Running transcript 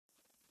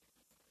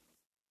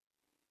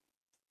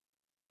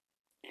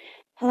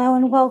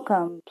and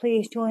welcome.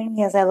 Please join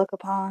me as I look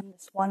upon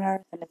this one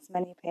earth and its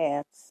many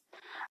paths.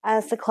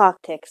 As the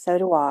clock ticks, so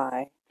do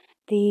I.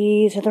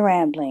 These are the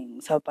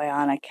ramblings of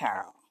Bionic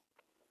Carol.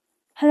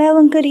 Hello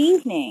and good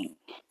evening.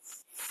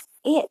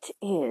 It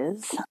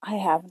is, I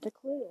haven't a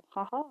clue,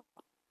 haha.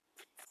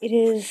 It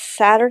is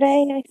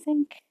Saturday, I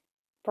think.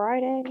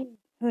 Friday?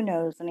 Who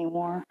knows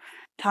anymore?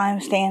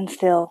 Time stands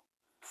still.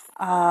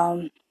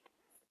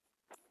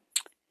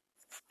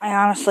 I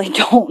honestly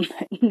don't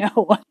know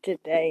what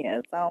today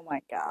is. Oh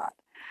my god.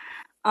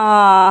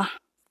 I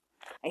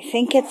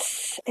think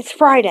it's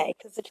Friday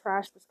because the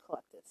trash was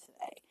collected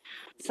today.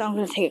 So I'm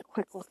going to take a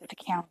quick look at the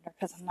calendar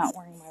because I'm not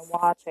wearing my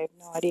watch. I have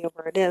no idea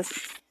where it is.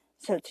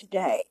 So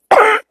today,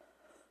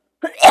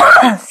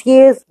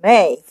 excuse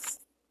me.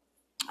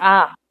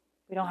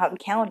 We don't have a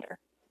calendar.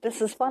 This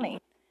is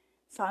funny.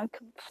 So I'm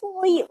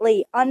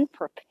completely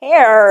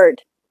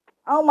unprepared.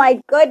 Oh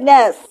my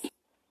goodness.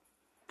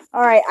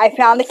 All right, I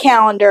found a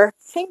calendar.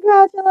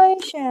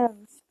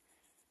 Congratulations.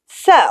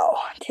 So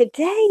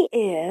today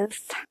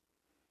is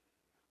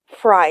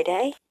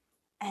Friday,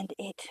 and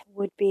it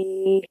would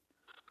be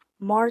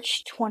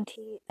March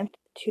 20th,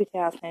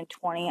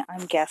 2020,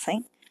 I'm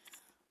guessing.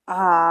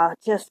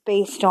 Just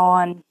based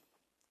on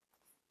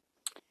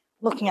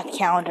looking at the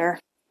calendar.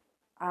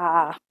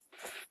 I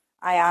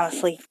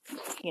honestly,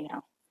 it's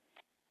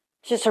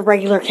just a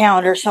regular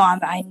calendar, so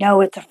I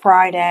know it's a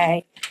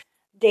Friday.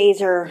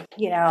 Days are,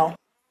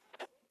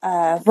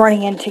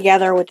 running in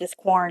together with this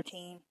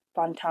quarantine.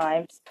 Fun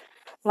times.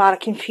 A lot of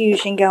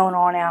confusion going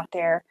on out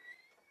there.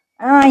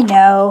 I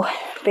know,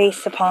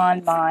 based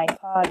upon my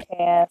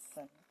podcasts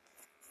and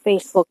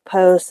Facebook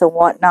posts and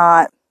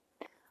whatnot,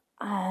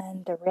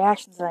 and the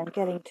reactions that I'm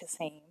getting to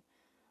seeing,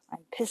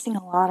 I'm pissing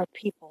a lot of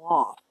people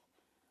off.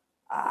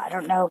 I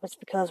don't know if it's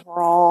because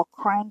we're all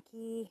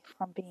cranky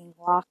from being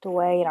locked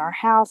away in our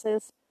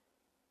houses,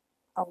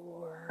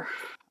 or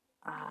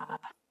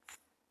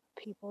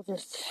people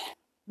just,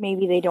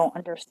 maybe they don't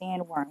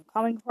understand where I'm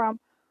coming from,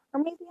 or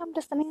maybe I'm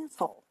just an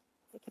asshole.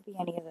 It could be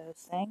any of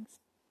those things.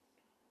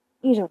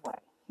 Either way,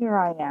 here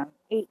I am,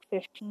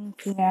 8:15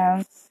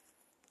 p.m.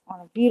 on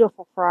a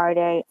beautiful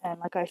Friday, and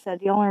like I said,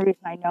 the only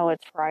reason I know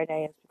it's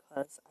Friday is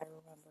because I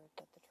remembered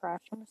that the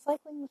trash and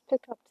recycling was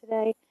picked up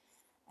today,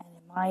 and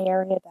in my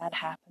area that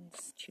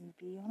happens to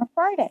be on a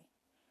Friday.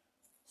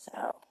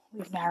 So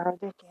we've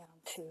narrowed it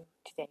down to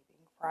today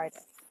being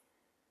Friday.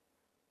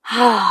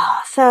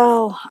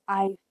 So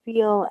I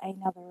feel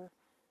another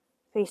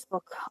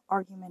Facebook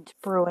argument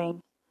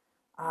brewing.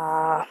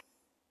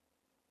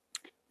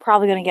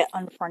 Probably going to get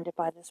unfriended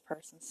by this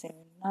person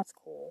soon. That's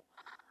cool.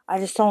 I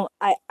just don't,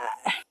 I'm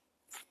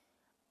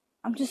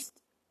just,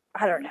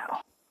 I don't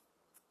know.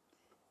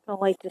 Gonna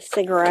light this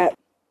cigarette.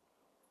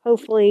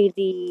 Hopefully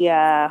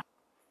the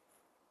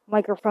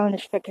microphone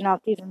is picking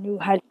up. These are new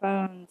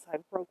headphones. I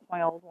broke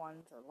my old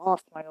ones, or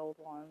lost my old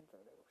ones, or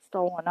they were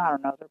stolen. I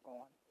don't know. They're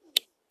gone.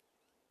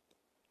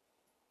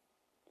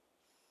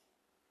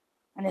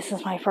 And this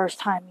is my first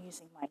time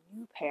using my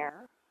new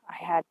pair.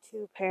 I had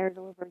 2 pairs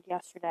delivered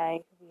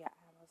yesterday via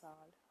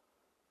Amazon.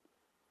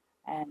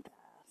 And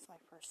it's my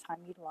first time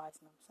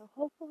utilizing them. So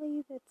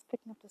hopefully it's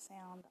picking up the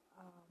sound.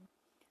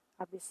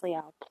 Obviously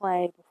I'll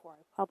play before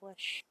I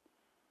publish.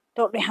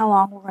 Don't know how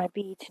long we're going to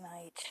be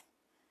tonight,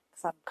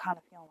 because I'm kind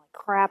of feeling like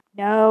crap.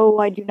 No,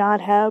 I do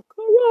not have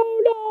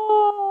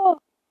Corona!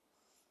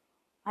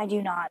 I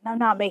do not. And I'm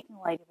not making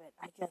light of it.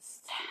 I'm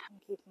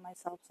keeping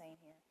myself sane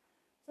here.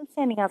 So I'm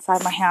standing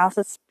outside my house.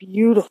 It's a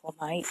beautiful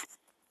night.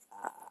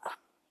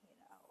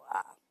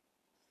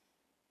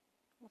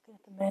 Looking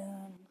at the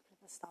moon, looking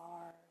at the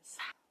stars,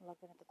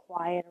 looking at the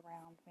quiet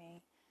around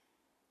me,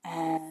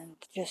 and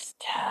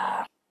just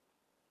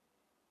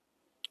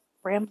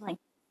rambling.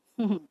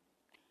 My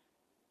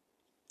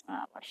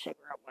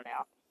cigarette went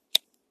out.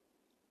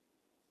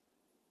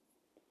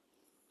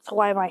 So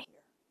why am I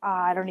here?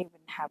 I don't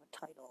even have a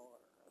title or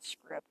a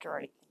script or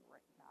anything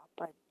written out,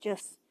 but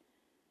just,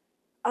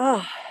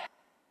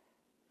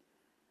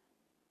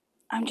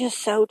 I'm just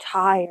so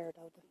tired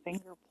of the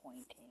finger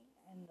pointing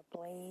and the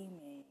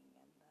blaming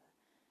and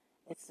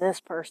it's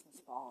this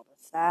person's fault,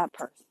 it's that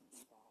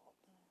person's fault.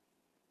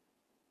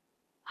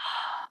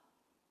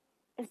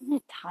 Isn't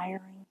it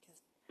tiring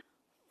just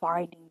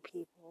finding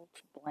people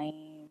to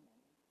blame?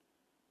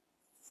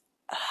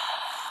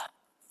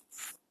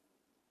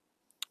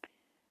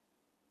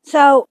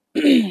 So,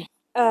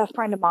 a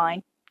friend of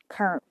mine,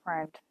 current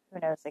friend, who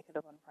knows, they could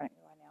have unfriended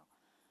me right now,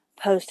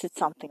 posted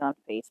something on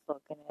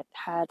Facebook, and it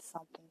had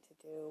something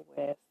to do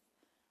with,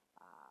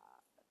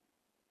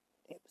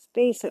 it was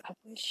basic. I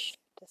wish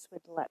this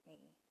would let me,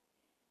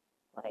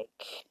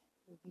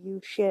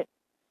 review shit,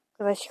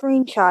 because I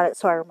screenshot it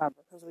so I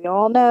remember, because we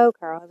all know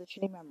Carl has a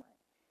shitty memory.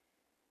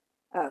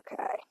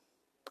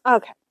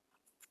 Okay.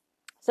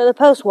 So the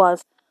post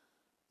was,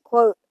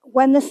 quote,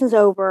 "When this is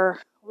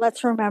over,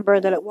 let's remember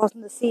that it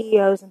wasn't the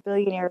CEOs and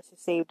billionaires who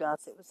saved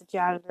us. It was the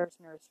janitors,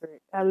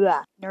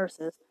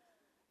 nurses,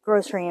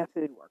 grocery and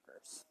food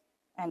workers."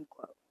 End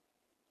quote.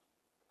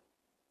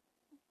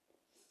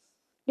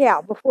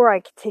 Yeah, before I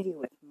continue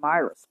with my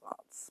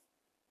response,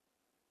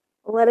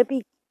 let it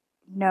be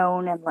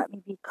known and let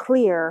me be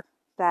clear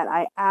that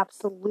I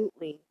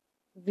absolutely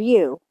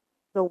view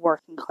the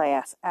working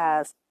class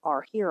as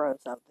our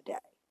heroes of the day.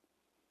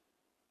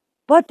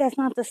 But that's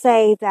not to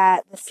say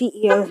that the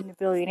CEOs and the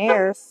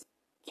billionaires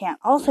can't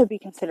also be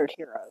considered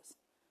heroes.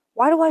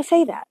 Why do I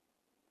say that?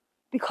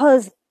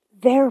 Because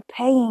they're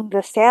paying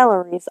the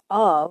salaries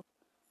of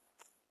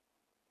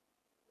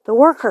the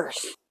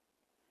workers.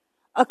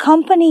 A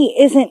company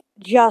isn't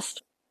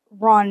just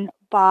run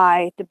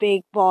by the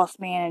big boss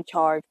man in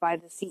charge, by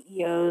the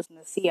CEOs and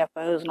the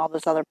CFOs and all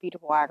those other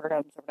beautiful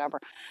acronyms or whatever.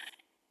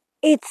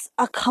 It's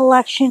a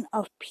collection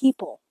of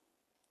people.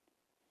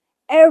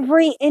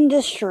 Every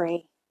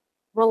industry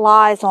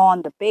relies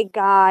on the big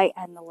guy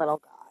and the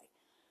little guy.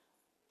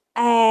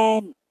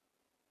 And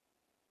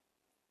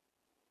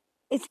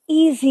it's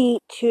easy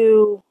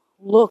to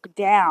look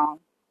down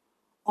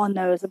on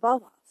those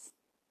above us,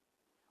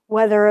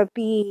 whether it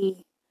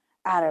be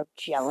out of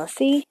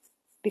jealousy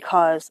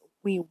because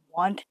we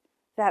want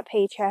that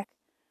paycheck,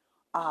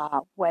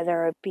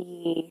 whether it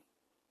be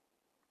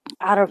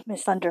out of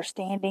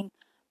misunderstanding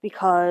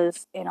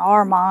because in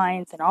our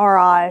minds, in our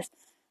eyes,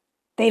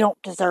 they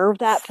don't deserve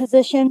that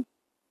position,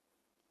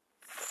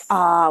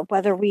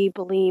 whether we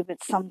believe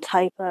it's some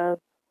type of,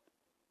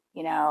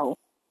 you know,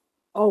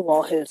 oh,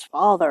 well, his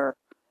father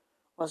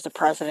was the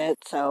president,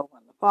 so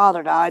when the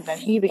father died, then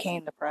he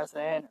became the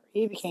president, or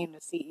he became the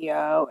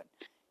CEO, and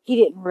he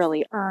didn't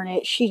really earn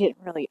it, she didn't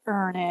really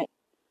earn it.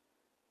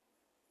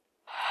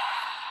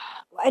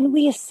 And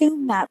we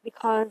assume that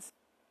because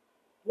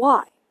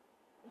why?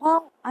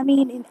 Well, I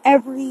mean, in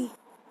every,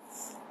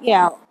 you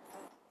know,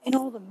 in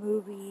all the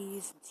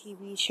movies and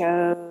TV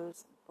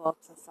shows and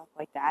books and stuff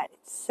like that,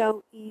 it's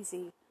so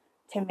easy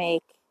to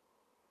make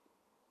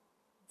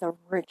the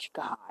rich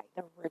guy,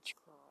 the rich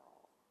girl,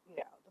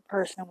 the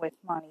person with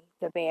money,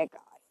 the bad guy.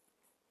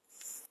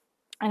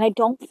 And I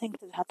don't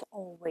think that that's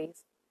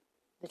always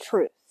the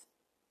truth.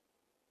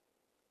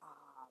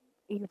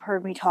 You've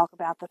heard me talk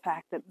about the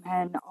fact that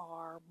men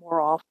are more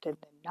often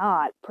than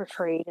not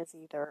portrayed as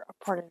either a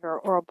predator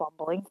or a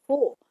bumbling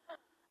fool.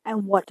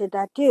 And what did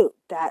that do?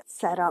 That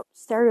set up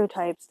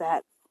stereotypes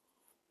that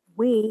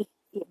we,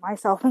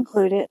 myself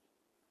included,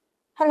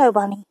 hello,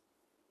 bunny.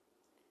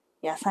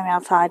 Yes, I'm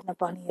outside and the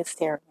bunny is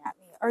staring at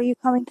me. Are you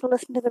coming to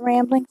listen to the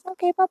ramblings?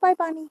 Okay, bye-bye,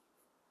 bunny.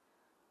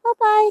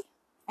 Bye-bye.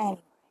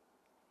 Anyway.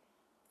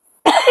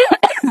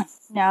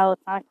 No,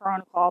 it's not a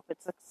corona cough,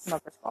 it's a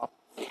smoker's cough.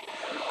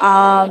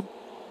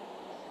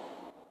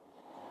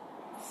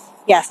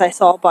 Yes, I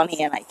saw a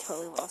bunny and I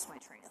totally lost my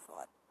train of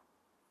thought.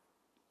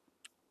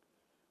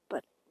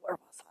 But where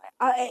was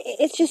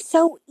it's just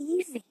so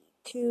easy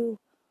to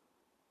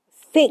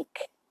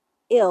think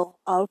ill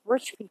of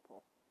rich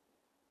people.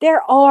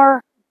 There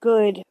are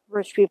good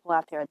rich people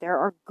out there. There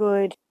are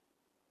good,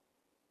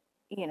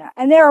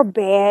 and there are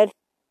bad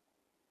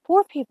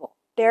poor people.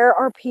 There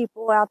are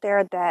people out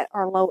there that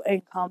are low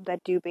income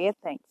that do bad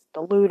things.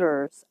 The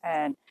looters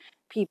and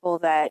people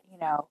that,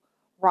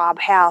 rob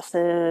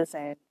houses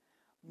and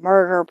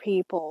murder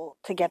people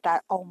to get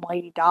that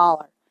almighty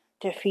dollar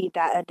to feed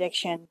that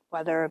addiction,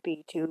 whether it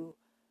be to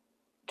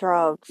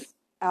drugs,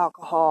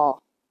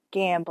 alcohol,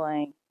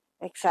 gambling,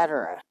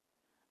 etc.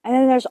 And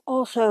then there's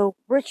also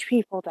rich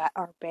people that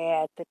are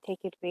bad, that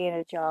take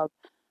advantage of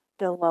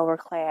the lower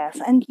class.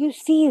 And you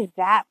see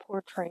that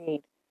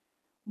portrayed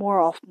more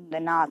often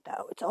than not,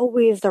 though. It's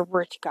always the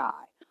rich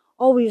guy,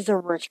 always the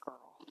rich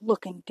girl,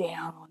 looking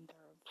down on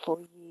their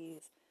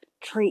employees,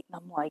 treating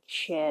them like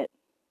shit.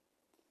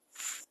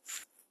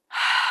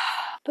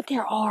 But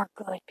there are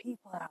good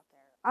people out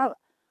there. I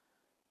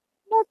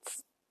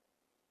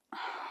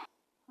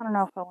don't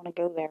know if I want to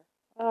go there.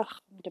 I'm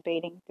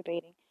debating.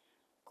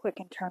 Quick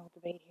internal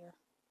debate here.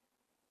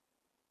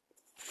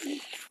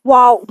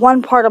 While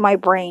one part of my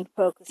brain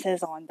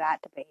focuses on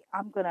that debate,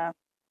 I'm going to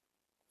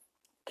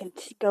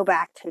go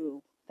back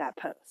to that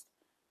post.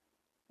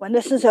 When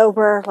this is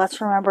over, let's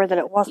remember that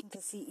it wasn't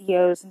the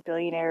CEOs and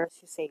billionaires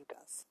who saved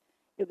us.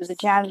 It was the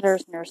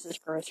janitors, nurses,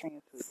 grocery,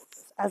 and food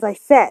workers. As I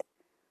said,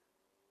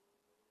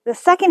 the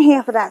second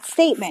half of that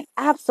statement,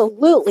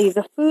 absolutely,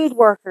 the food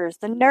workers,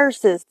 the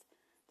nurses,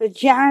 the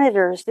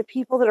janitors, the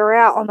people that are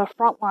out on the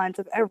front lines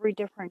of every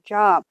different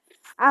job,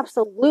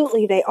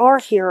 absolutely, they are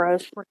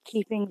heroes for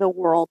keeping the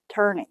world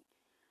turning.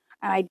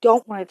 And I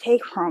don't want to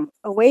take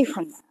away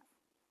from that.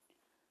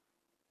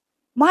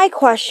 My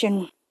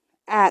question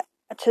to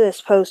this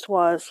post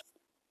was,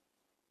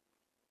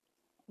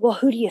 well,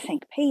 who do you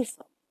think pays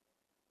them?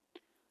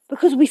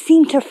 Because we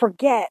seem to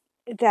forget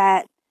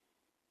that,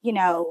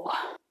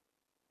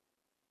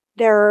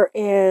 there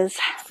is,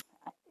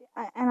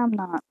 and I'm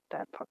not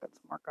that fucking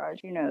smart, guys,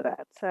 you know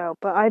that,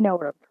 but I know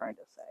what I'm trying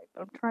to say,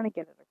 but I'm trying to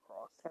get it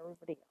across to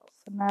everybody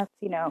else, and that's,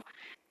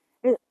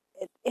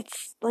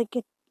 it's like,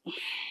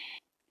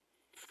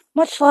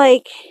 much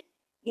like,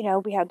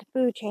 we have the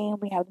food chain,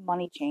 we have the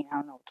money chain, I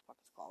don't know what the fuck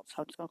it's called, so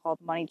I'm just going to call it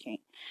the money chain.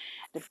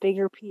 The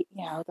bigger,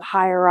 the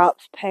higher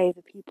ups pay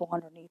the people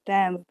underneath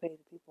them, who pay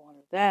the people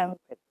under them, who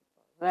pay the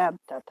people under them,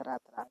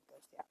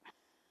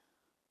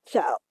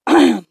 So,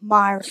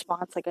 my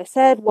response, like I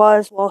said,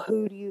 was, well,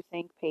 who do you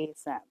think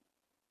pays them?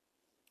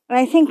 And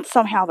I think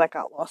somehow that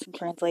got lost in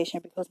translation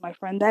because my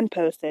friend then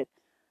posted,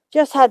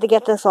 just had to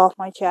get this off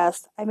my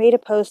chest. I made a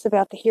post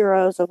about the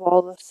heroes of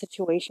all the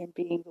situation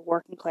being the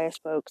working class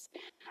folks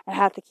and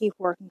had to keep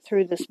working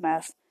through this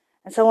mess.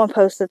 And someone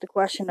posted the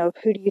question of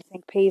who do you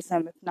think pays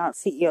them if not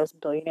CEOs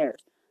and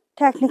billionaires?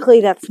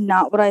 Technically, that's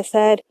not what I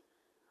said.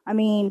 I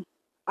mean,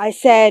 I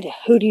said,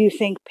 who do you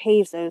think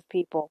pays those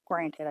people?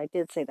 Granted, I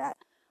did say that.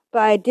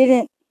 But I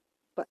didn't.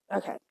 But,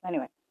 okay,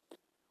 anyway.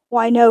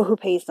 Well, I know who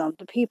pays them.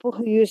 The people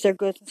who use their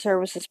goods and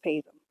services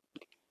pay them.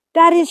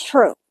 That is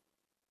true.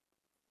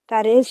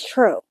 That is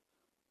true.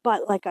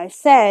 But, like I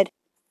said,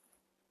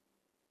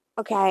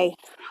 okay,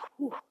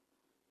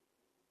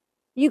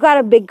 you got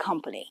a big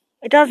company.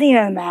 It doesn't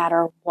even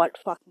matter what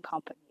fucking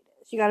company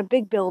it is. You got a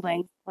big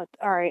building. All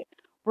right,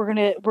 we're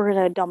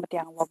gonna dumb it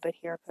down a little bit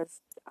here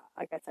because,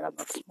 like I said, I'm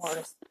not the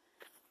smartest.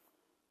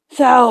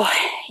 So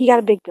you got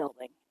a big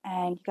building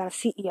and you got a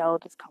CEO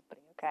of this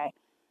company, okay?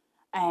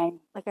 And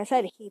like I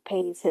said, he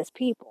pays his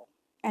people.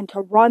 And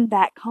to run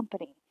that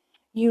company,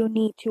 you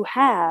need to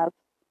have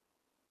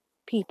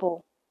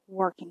people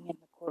working in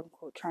the quote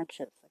unquote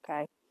trenches,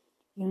 okay?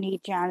 You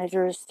need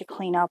janitors to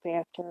clean up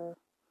after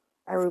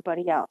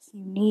everybody else.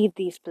 You need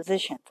these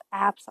positions.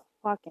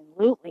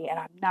 Absolutely. And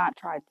I'm not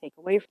trying to take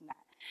away from that.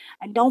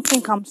 And don't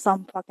think I'm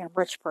some fucking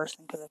rich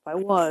person, because if I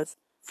was,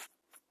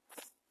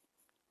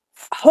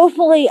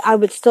 hopefully I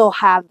would still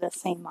have the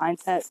same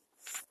mindset.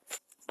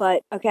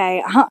 But,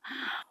 okay,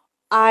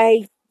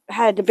 I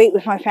had a debate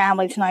with my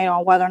family tonight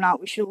on whether or not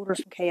we should order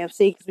some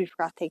KFC because we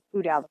forgot to take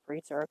food out of the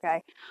freezer,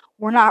 okay?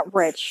 We're not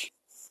rich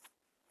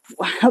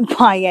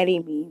by any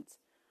means.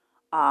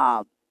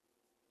 Um,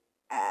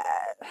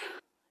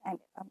 and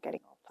I'm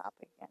getting off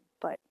topic again,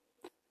 but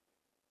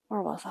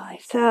where was I?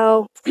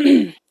 So,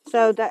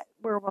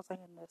 where was I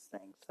in this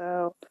thing?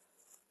 So,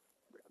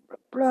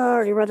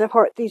 already read that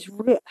part.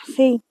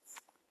 See,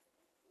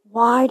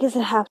 why does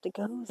it have to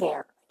go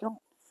there? I don't.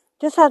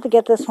 Just have to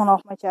get this one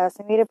off my chest.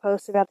 I made a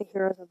post about the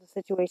heroes of the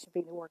situation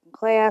being the working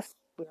class.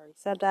 We already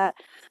said that.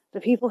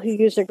 The people who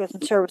use their goods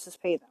and services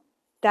pay them.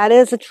 That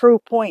is a true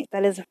point.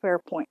 That is a fair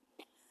point.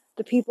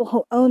 The people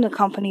who own the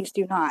companies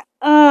do not.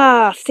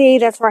 See,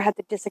 that's where I have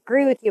to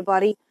disagree with you,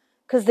 buddy.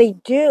 Because they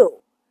do.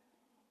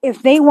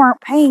 If they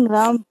weren't paying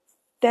them,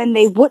 then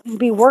they wouldn't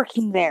be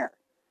working there.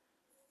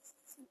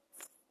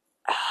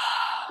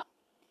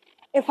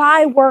 If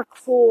I work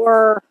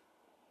for,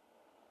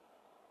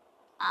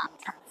 I'm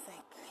trying to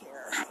think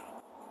here,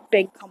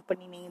 big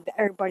company name that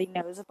everybody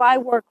knows. If I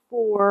work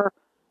for,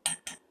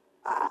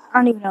 I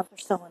don't even know if they're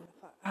still in,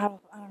 I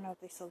don't know if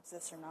they still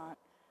exist or not.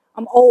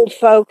 I'm old,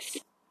 folks.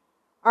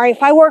 Alright,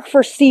 if I work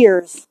for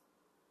Sears,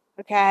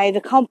 okay,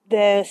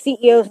 the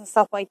CEOs and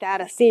stuff like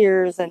that of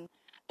Sears and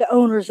the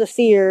owners of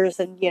Sears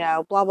and,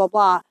 blah, blah,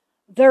 blah,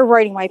 they're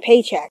writing my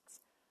paychecks.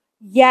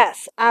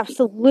 Yes,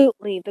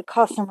 absolutely, the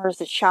customers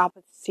that shop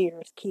at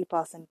Sears keep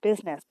us in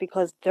business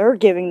because they're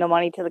giving the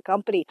money to the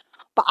company.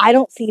 But I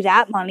don't see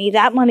that money.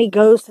 That money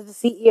goes to the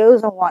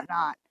CEOs and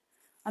whatnot.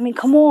 I mean,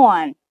 come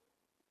on.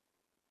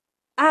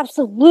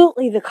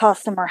 Absolutely, the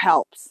customer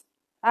helps.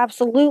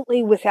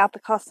 Absolutely, without the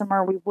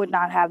customer, we would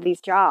not have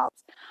these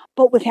jobs.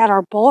 But without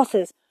our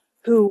bosses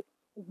who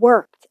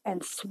worked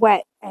and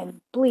sweat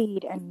and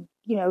bleed and,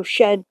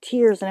 shed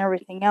tears and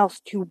everything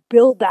else to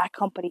build that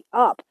company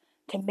up,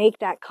 to make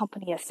that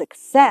company a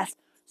success,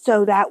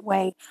 so that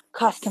way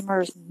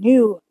customers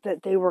knew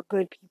that they were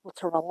good people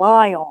to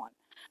rely on,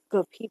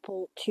 good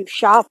people to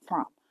shop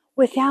from.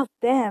 Without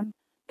them,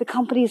 the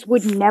companies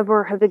would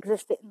never have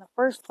existed in the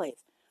first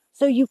place.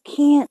 So you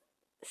can't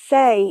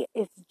say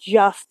it's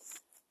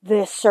just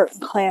this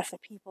certain class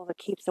of people that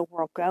keeps the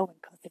world going,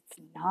 because it's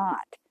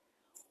not.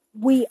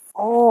 We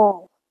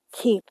all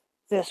keep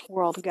this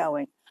world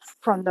going.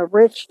 From the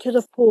rich to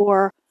the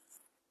poor,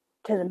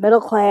 to the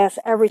middle class,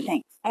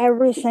 everything.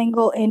 Every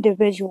single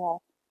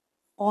individual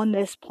on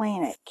this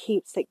planet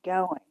keeps it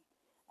going.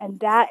 And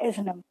that is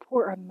an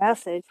important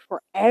message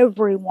for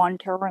everyone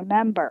to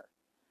remember.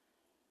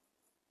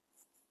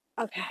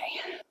 Okay.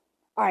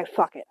 Alright,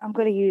 fuck it. I'm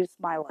going to use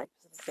my life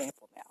as an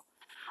example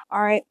now.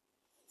 Alright.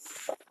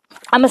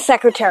 I'm a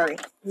secretary.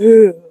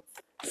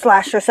 /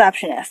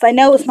 receptionist. I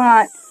know it's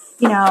not,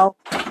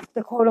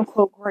 the quote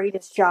unquote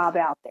greatest job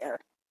out there.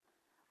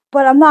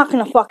 But I'm not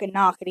going to fucking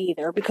knock it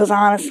either, because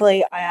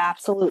honestly, I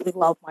absolutely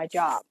love my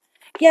job.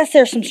 Yes,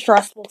 there's some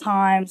stressful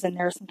times, and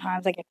there's some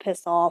times I get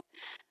pissed off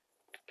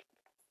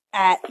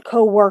at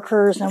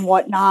coworkers and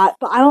whatnot,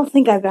 but I don't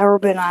think I've ever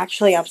been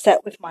actually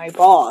upset with my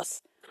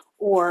boss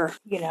or,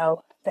 the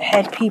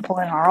head people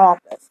in our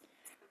office.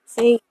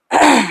 See,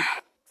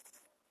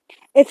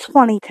 it's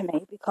funny to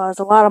me because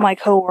a lot of my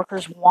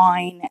coworkers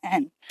whine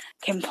and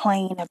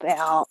complain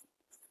about,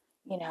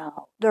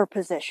 their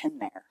position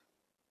there.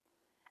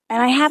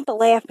 And I have to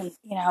laugh and,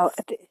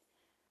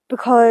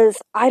 because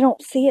I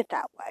don't see it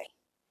that way.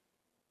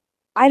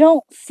 I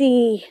don't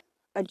see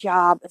a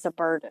job as a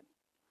burden.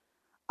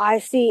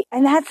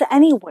 And that's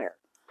anywhere.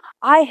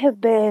 I have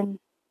been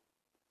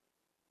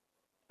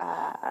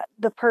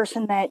the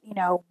person that,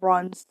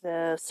 runs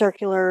the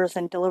circulars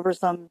and delivers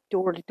them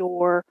door to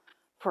door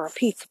for a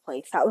pizza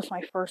place. That was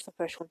my first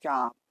official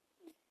job.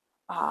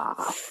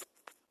 Uh,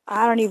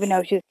 I don't even know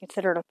if you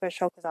consider it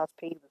official because I was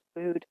paid with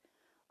food.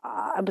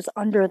 I was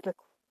under the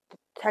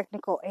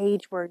technical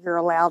age where you're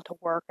allowed to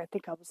work. I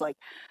think I was like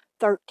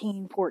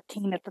 13,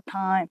 14 at the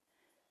time.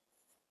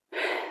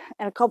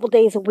 And a couple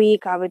days a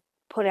week, I would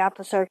put out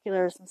the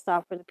circulars and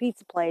stuff for the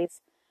pizza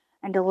place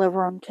and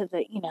deliver them to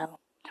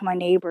to my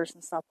neighbors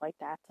and stuff like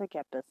that to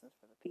get business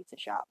for the pizza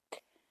shop.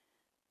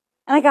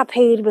 And I got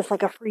paid with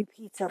like a free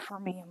pizza for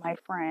me and my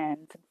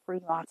friends and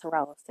free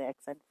mozzarella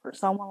sticks. And for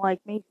someone like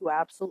me who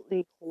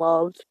absolutely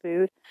loves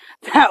food,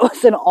 that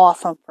was an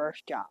awesome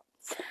first job.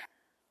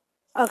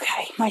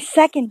 Okay, my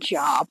second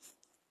job,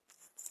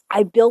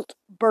 I built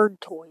bird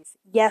toys.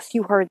 Yes,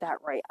 you heard that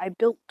right. I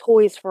built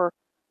toys for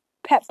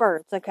pet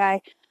birds,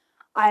 okay?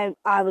 I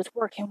was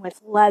working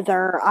with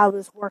leather. I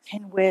was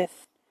working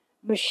with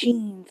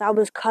machines. I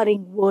was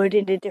cutting wood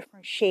into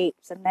different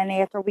shapes. And then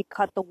after we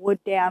cut the wood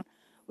down,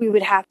 we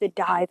would have to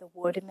dye the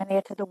wood. And then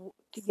after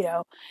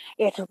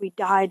we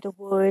dyed the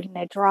wood and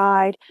it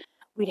dried,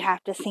 we'd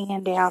have to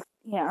sand out,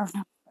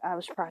 I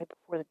was probably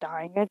before the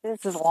dyeing.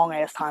 This is a long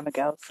ass time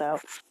ago, so.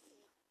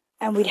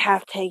 And we'd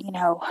have to,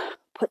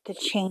 put the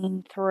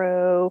chain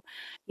through.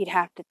 You'd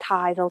have to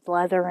tie those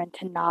leather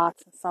into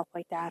knots and stuff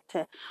like that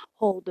to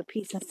hold the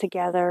pieces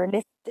together.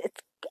 And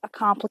it's a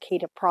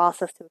complicated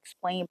process to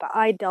explain, but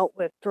I dealt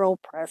with drill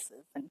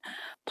presses and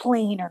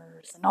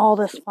planers and all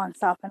this fun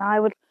stuff. And I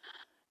would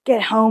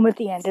get home at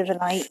the end of the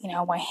night,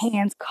 my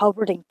hands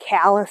covered in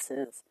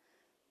calluses.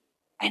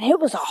 And it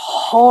was a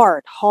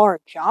hard,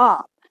 hard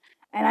job.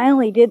 And I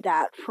only did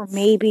that for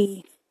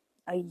maybe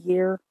a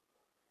year.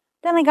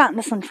 Then I got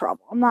into some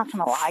trouble. I'm not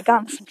going to lie. I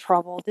got into some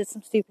trouble. Did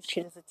some stupid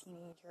shit as a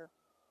teenager.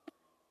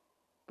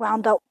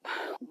 Wound up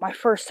my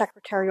first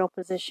secretarial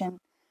position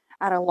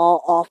at a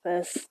law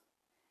office.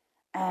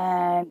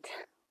 And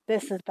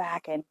this is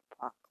back in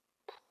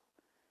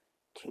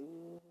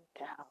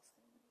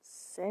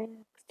 2006,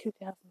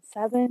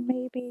 2007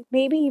 maybe.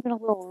 Maybe even a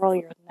little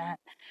earlier than that.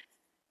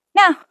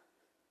 Now,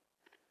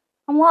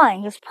 I'm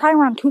lying. It's probably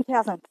around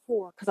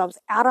 2004 because I was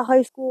out of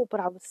high school, but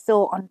I was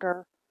still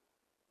under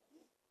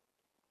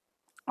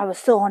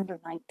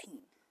 19.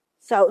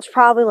 So it was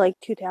probably like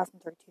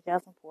 2003,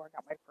 2004. I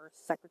got my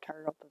first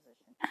secretarial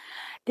position.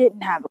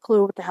 Didn't have a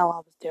clue what the hell I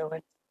was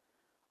doing.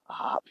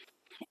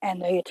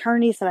 And the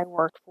attorneys that I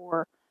worked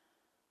for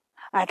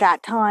at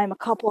that time, a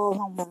couple of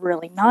them were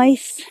really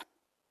nice.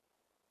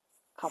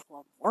 A couple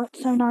of them weren't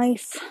so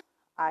nice.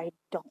 I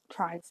don't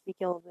try to speak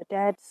ill of the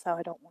dead, so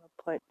I don't want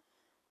to put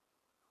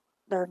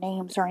their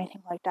names or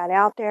anything like that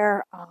out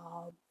there.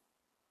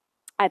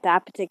 At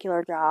that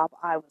particular job,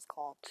 I was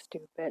called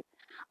stupid.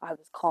 I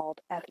was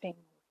called effing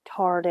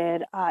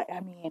retarded. I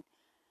mean,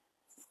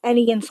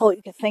 any insult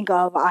you could think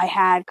of, I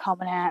had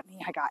coming at me.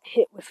 I got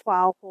hit with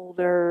file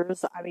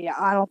folders. I mean,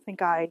 I don't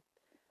think a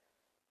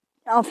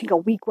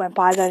week went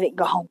by that I didn't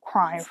go home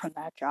crying from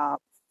that job.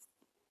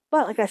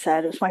 But like I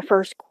said, it was my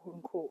first quote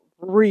unquote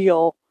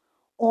real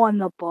on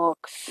the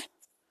books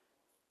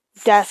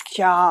desk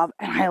job,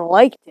 and I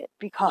liked it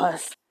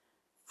because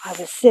I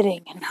was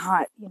sitting and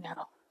not,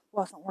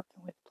 wasn't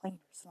working with planers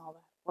and all that.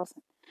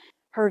 Wasn't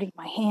hurting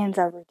my hands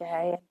every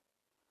day,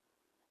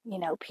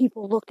 and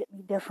people looked at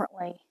me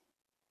differently,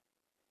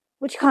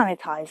 which kind of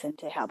ties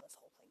into how this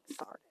whole thing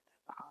started.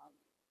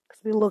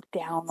 Because we look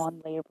down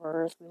on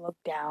laborers, we look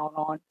down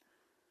on,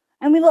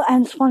 and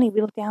it's funny,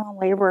 we look down on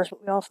laborers,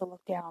 but we also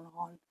look down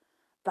on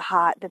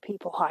the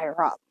people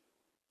higher up.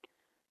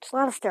 Just a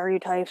lot of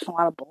stereotypes and a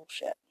lot of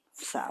bullshit.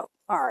 So,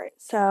 alright,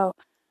 so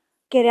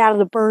get out of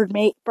the bird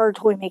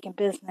toy making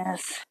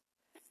business.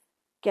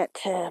 Get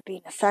to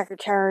being a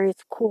secretary.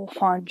 It's a cool,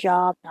 fun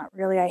job. Not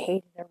really. I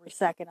hated every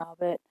second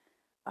of it.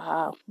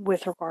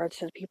 With regards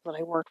to the people that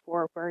I worked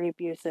for, very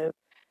abusive.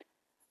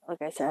 Like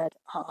I said,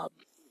 it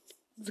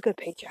was a good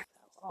paycheck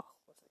though. Oh,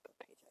 it was a good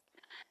paycheck.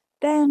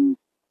 Then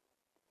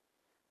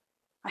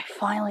I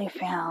finally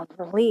found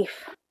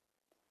relief,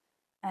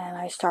 and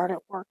I started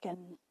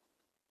working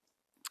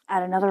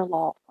at another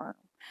law firm.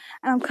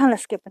 And I'm kind of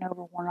skipping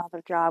over one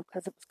other job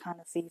because it was kind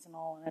of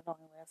seasonal and it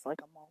only lasts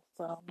like a month,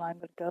 so I'm not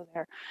going to go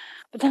there.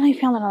 But then I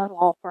found another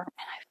law firm,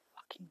 and I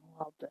fucking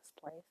love this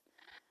place.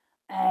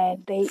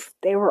 And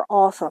they were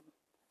awesome.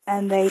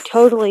 And they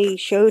totally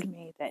showed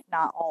me that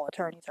not all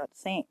attorneys are the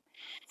same.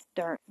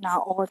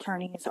 Not all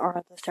attorneys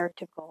are the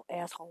stereotypical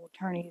asshole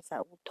attorneys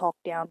that will talk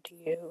down to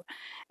you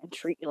and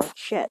treat you like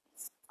shit.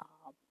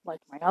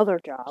 Like my other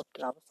job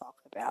that I was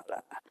talking about.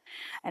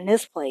 And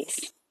this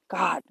place,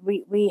 God,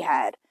 we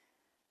had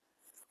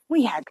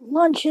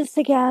lunches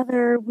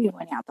together. We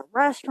went out to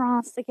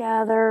restaurants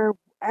together.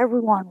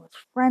 Everyone was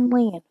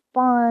friendly and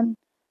fun.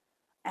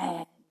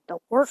 And the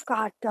work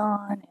got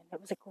done. And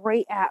it was a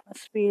great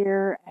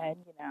atmosphere.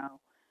 And,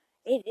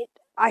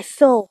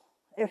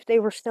 if they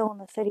were still in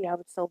the city, I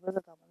would still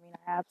visit them. I mean,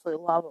 I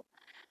absolutely love them.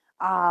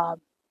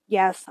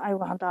 Yes, I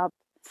wound up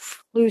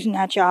losing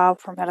that job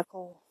for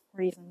medical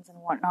reasons and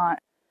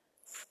whatnot.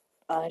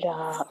 But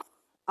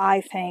I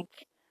think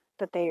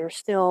that they are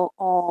still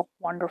all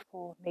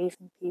wonderful,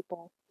 amazing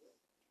people,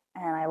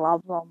 and I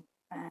love them.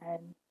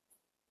 And,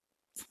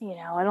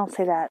 I don't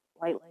say that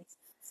lightly.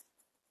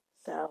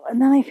 So,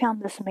 and then I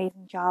found this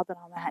amazing job that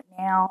I'm at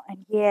now,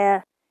 and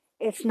yeah,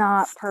 it's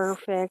not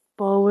perfect,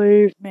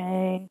 believe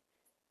me,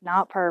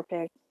 not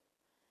perfect.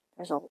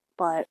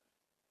 But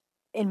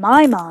in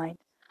my mind,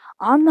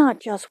 I'm not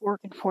just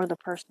working for the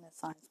person that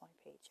signs my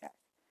paycheck.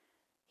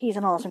 He's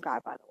an awesome guy,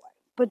 by the way.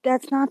 But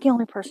that's not the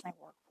only person I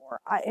work for.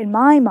 In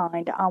my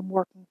mind, I'm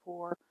working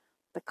for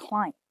the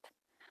client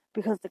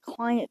because the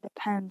client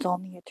depends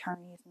on the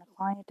attorneys and the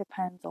client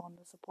depends on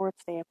the support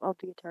staff of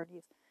the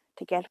attorneys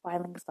to get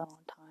filings done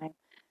on time,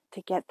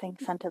 to get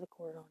things sent to the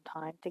court on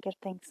time, to get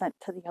things sent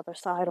to the other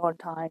side on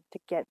time, to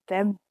get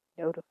them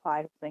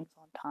notified of things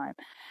on time.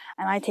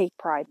 And I take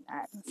pride in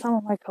that. And some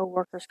of my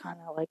coworkers kind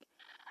of like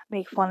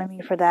make fun of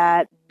me for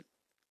that and,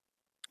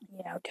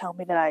 tell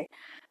me that I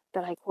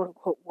quote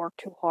unquote work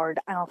too hard.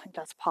 I don't think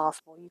that's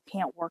possible. You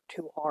can't work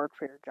too hard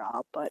for your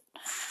job, but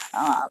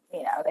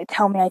they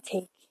tell me I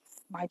take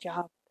my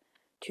job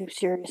too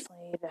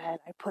seriously, that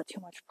I put too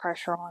much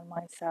pressure on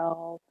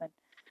myself, and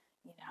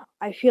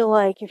I feel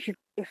like if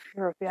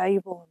you're a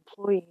valuable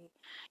employee,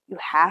 you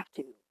have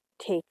to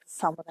take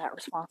some of that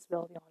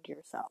responsibility onto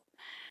yourself.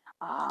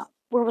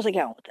 Where was I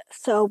going with this?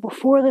 So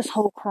before this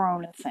whole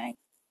Corona thing,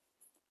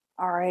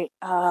 all right,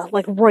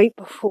 like right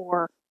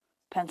before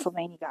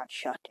Pennsylvania got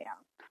shut down.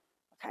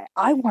 Okay,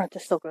 I wanted to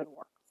still go to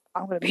work.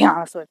 I'm going to be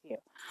honest with you.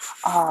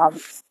 Um,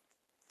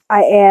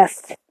 I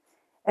asked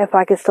if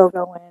I could still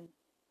go in,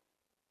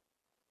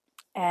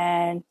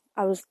 and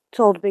I was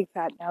told a big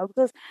fat no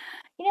because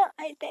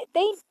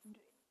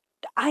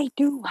I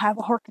do have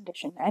a heart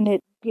condition, and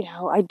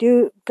I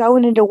do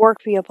going into work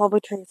via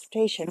public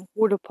transportation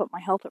would have put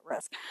my health at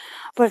risk.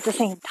 But at the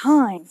same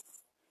time,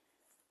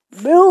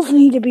 bills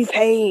need to be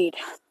paid.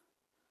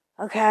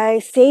 Okay,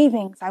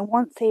 savings. I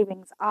want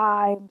savings.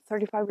 I'm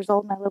 35 years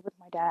old and I live with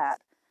my dad.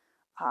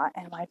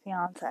 And my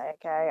fiance,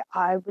 okay?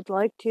 I would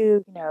like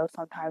to,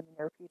 sometime in the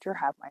near future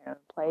have my own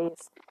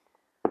place.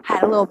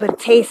 Had a little bit of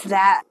taste of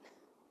that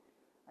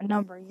a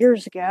number of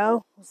years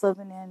ago. I was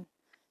living in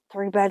a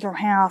 3-bedroom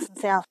house in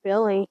South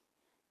Philly.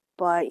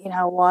 But you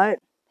know what?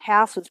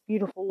 House was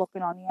beautiful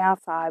looking on the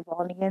outside, but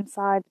on the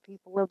inside, the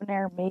people living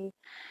there, me,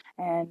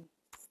 and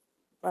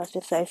let's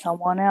just say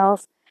someone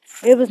else,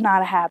 it was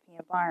not a happy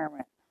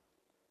environment.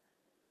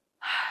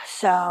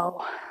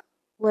 So,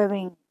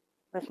 living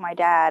with my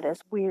dad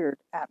is weird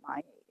at my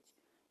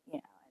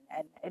age,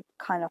 and it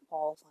kind of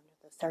falls under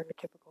the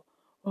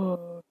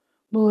stereotypical,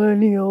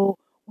 millennial,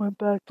 went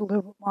back to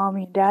live with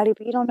mommy and daddy,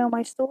 but you don't know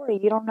my story.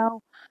 You don't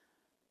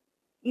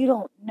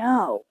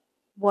know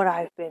what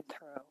I've been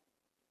through.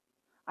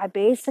 I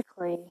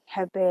basically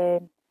have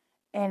been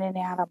in and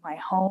out of my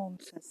home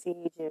since the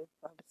age of,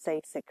 I would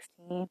say,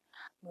 16.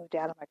 Moved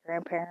out of my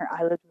grandparents.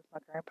 I lived with my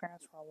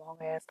grandparents for a long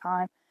ass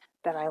time.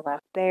 Then I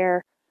left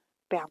there,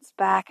 bounced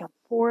back and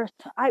forth.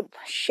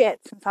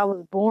 Since I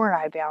was born,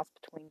 I bounced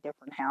between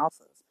different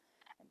houses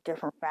and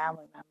different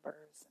family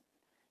members.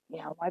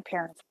 My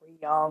parents were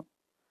young.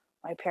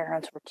 My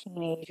parents were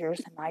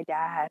teenagers, and my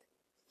dad,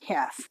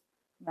 yes,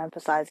 I'm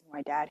emphasizing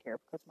my dad here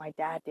because my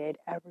dad did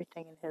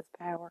everything in his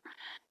power,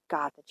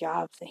 got the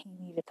jobs that he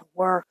needed to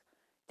work,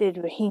 did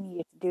what he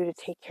needed to do to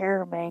take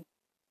care of me,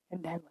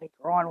 and then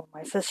later on when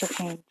my sister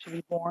came to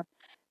be born,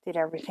 did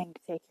everything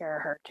to take care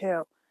of her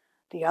too.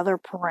 The other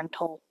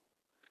parental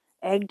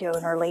egg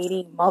donor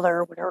lady,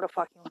 mother, whatever the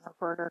fuck you want to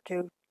refer to her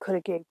to, could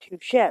have gave two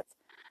shits.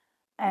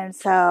 And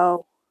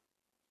so,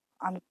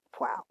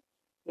 wow.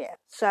 Yeah,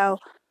 so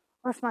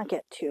let's not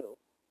get too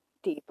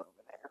deep over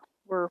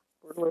there.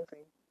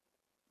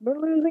 We're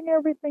losing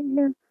everything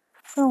here.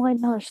 I'm gonna light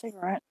another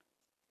cigarette.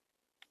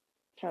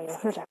 So you'll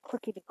hear that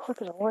clickety click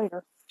of the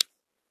lighter.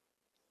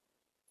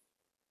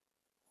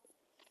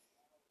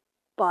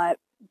 But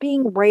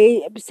being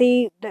raised,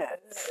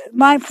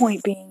 my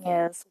point being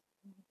is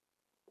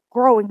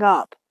growing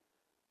up,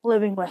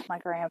 living with my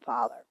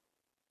grandfather,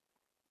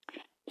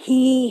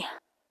 he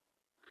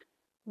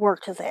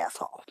worked his ass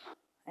off,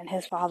 and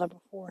his father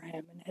before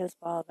him, and his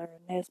father,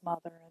 and his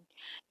mother,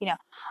 and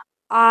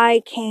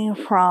I came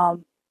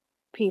from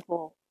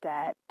people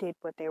that did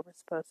what they were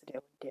supposed to do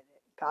and did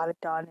it, got it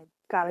done, and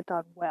got it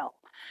done well.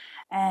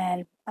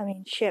 And I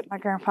mean, shit, my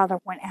grandfather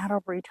went out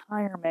of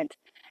retirement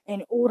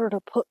in order to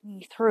put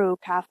me through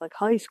Catholic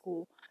high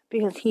school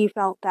because he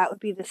felt that would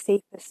be the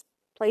safest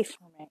place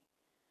for me.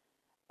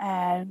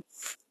 And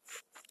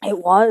it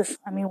was.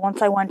 I mean,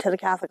 once I went to the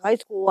Catholic high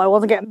school, I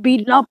wasn't getting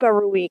beaten up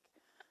every week.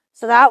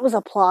 So that was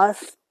a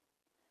plus.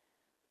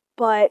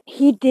 But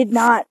he did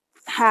not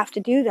have to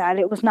do that.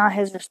 It was not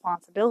his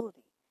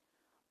responsibility.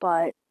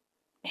 But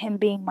him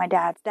being my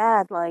dad's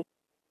dad, like,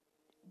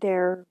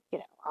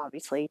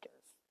 obviously,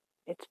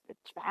 it's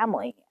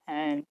family,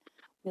 and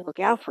we look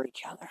out for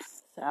each other.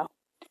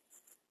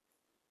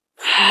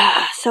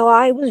 So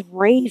I was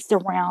raised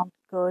around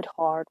good,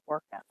 hard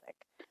work ethic.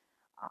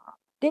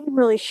 Didn't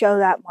really show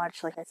that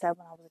much, like I said,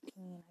 when I was a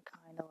teen. I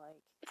kind of,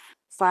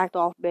 slacked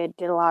off a bit,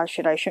 did a lot of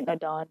shit I shouldn't have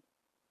done.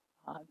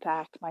 In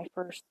fact, my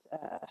first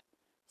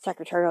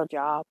secretarial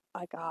job,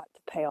 I got to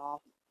pay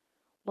off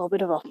a little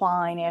bit of a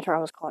fine after I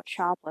was caught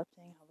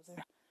shoplifting. I was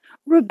a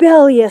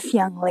rebellious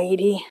young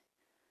lady.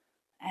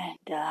 And,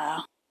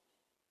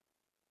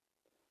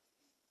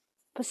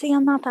 but see,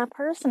 I'm not that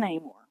person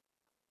anymore.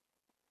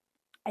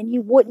 And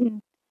you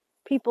wouldn't,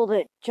 people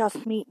that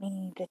just meet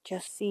me, that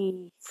just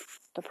see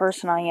the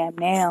person I am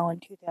now in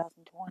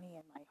 2020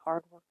 and my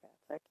hard work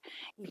ethic,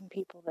 even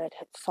people that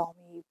had saw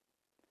me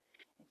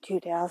in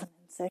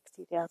 2006,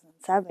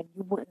 2007,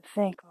 you wouldn't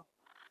think, oh,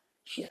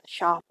 she's a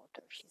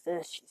shoplifter, she's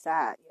this, she's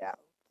that,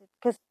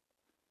 because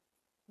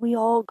we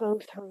all go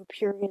through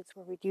periods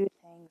where we do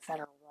things that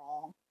are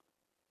wrong,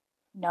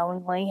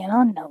 knowingly and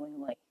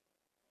unknowingly.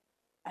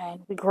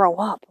 And we grow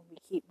up and we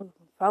keep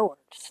moving forward.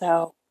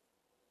 So,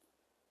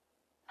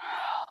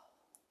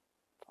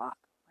 fuck,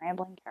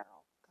 rambling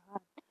Carol.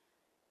 God,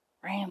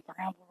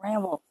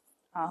 ramble.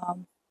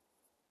 Um,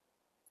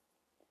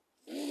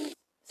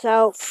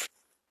 so,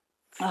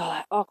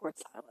 awkward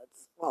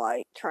silence while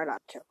I try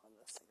not to choke on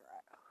this cigarette.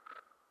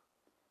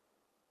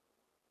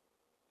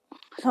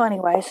 So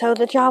anyway, so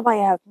the job I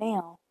have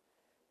now,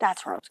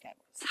 that's where I was going.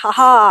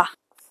 Haha!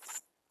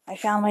 I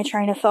found my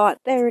train of thought.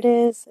 There it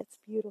is. It's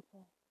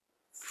beautiful.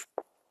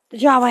 The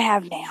job I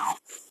have now,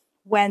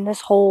 when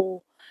this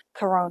whole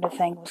corona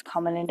thing was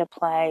coming into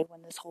play,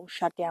 when this whole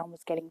shutdown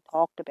was getting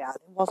talked about.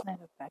 It wasn't in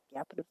effect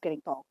yet, but it was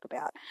getting talked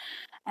about.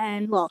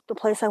 And look, the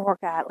place I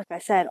work at, like I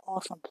said,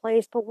 awesome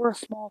place, but we're a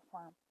small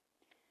firm.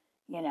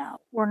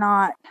 We're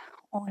not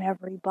on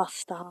every bus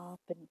stop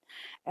and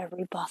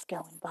every bus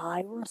going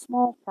by. We're a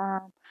small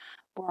firm.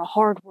 We're a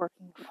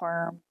hardworking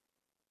firm.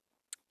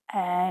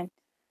 And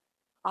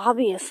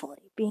obviously,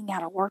 being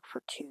out of work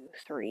for 2,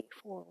 3,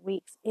 4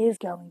 weeks is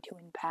going to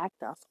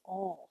impact us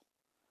all.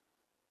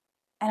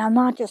 And I'm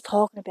not just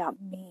talking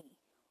about me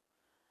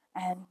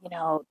and,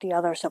 the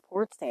other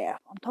support staff.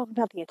 I'm talking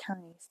about the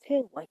attorneys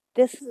too. Like,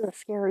 this is a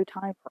scary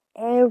time for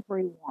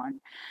everyone.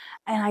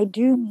 And I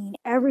do mean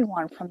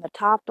everyone, from the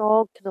top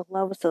dog to the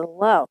lowest of the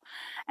low.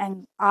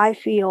 And I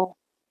feel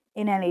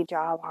in any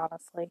job,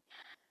 honestly,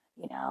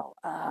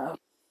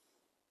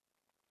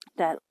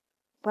 that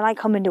when I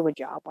come into a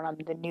job, when I'm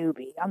the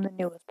newbie, I'm the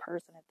newest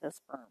person at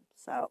this firm.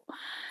 So,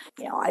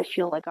 I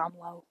feel like I'm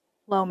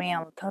low man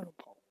on the totem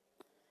pole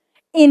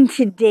in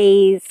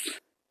today's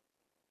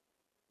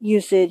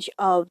usage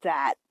of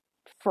that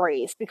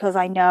phrase, because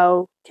I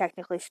know,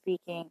 technically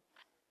speaking,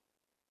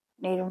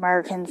 Native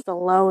Americans, the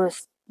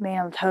lowest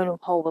man on the totem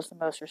pole was the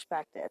most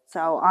respected.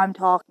 So I'm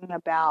talking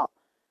about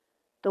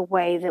the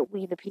way that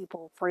we, the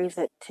people, phrase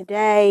it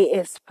today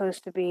is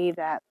supposed to be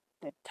that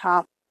the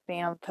top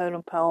man on the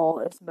totem pole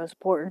is the most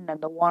important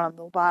and the one on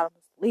the bottom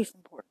is the least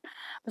important.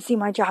 But see,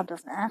 my job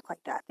doesn't act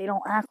like that. They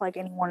don't act like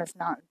anyone is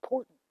not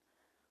important,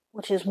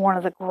 which is one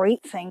of the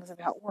great things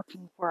about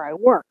working where I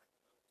work.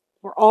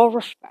 We're all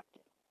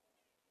respected.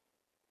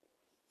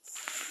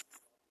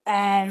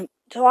 And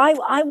so I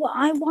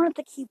wanted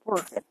to keep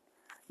working.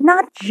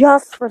 Not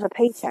just for the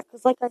paycheck,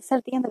 because like I said,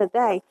 at the end of the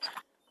day,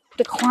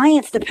 the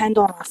clients depend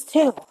on us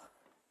too.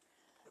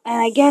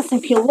 And I guess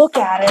if you look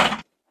at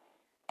it,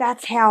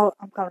 that's how,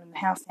 I'm going in the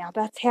house now,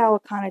 that's how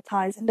it kind of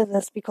ties into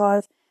this,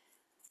 because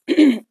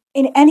in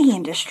any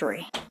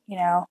industry,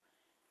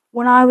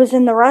 when I was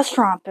in the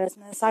restaurant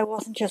business, I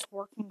wasn't just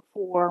working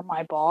for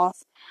my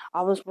boss,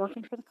 I was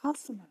working for the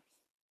customer.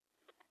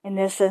 In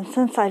this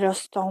instance, I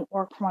just don't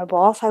work for my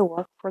boss, I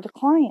work for the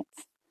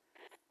clients.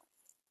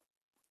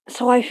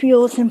 So I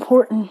feel it's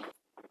important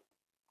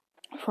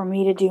for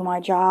me to do my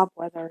job,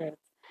 whether it's,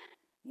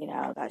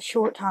 that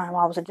short time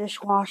I was a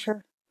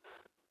dishwasher.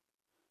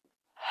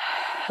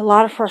 A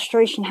lot of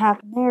frustration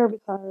happened there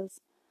because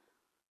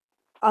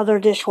other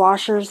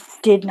dishwashers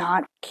did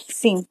not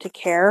seem to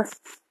care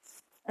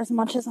as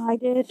much as I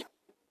did.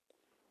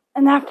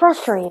 And that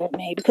frustrated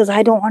me because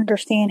I don't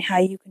understand how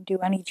you can do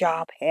any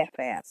job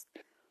half-assed.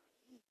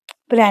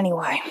 But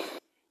anyway.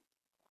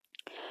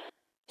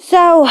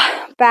 So,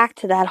 back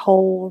to that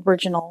whole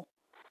original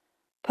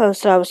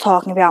post that I was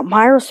talking about.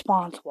 My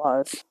response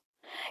was,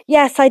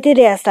 yes, I did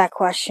ask that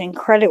question.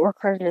 Credit where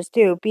credit is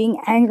due.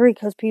 Being angry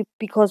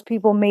because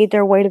people made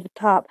their way to the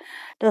top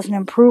doesn't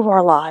improve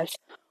our lives.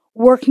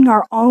 Working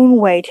our own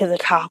way to the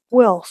top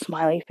will,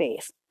 smiley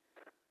face.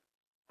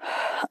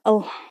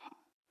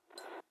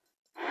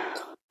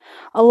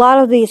 A lot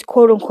of these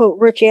quote-unquote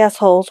rich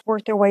assholes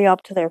work their way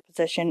up to their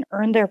position,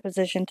 earn their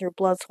position through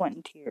blood, sweat,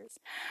 and tears.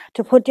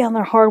 To put down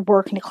their hard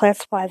work and to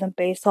classify them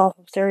based off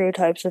of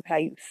stereotypes of how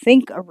you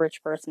think a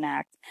rich person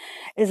acts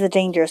is a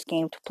dangerous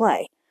game to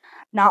play.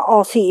 Not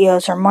all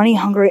CEOs are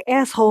money-hungry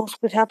assholes.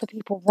 Without the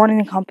people running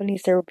the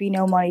companies, there would be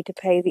no money to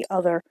pay the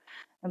other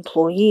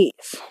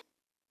employees.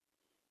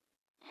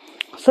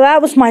 So that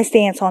was my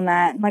stance on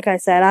that. And like I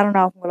said, I don't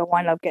know if I'm going to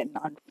wind up getting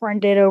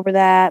unfriended over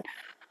that.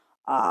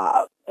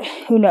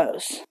 Who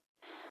knows?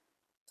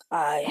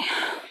 I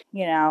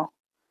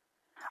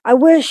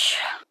wish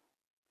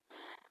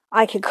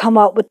I could come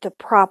up with the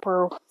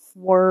proper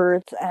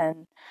words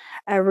and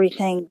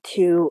everything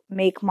to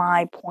make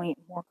my point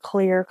more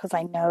clear, because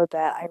I know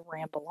that I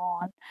ramble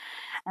on,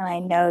 and I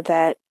know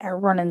that I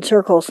run in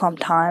circles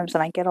sometimes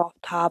and I get off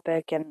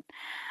topic,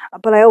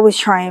 but I always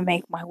try and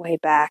make my way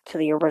back to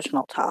the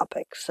original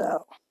topic.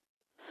 So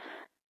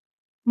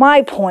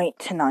my point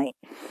tonight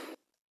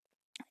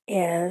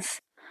is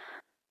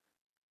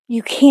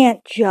you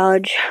can't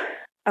judge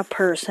a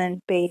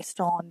person based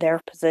on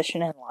their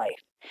position in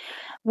life,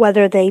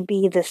 whether they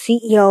be the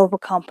CEO of a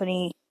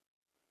company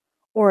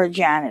or a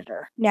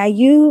janitor. Now,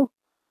 you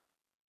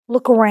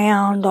look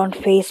around on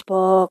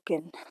Facebook,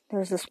 and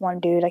there's this one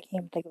dude, I can't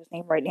even think of his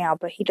name right now,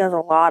 but he does a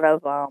lot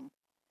of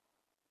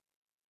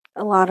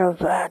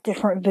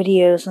different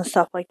videos and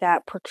stuff like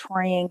that,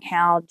 portraying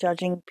how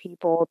judging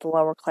people at the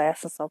lower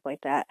class and stuff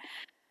like that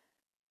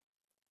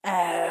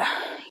uh,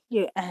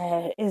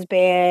 is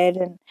bad,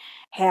 and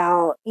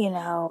how,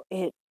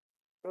 it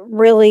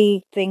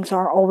really, things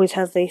aren't always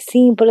as they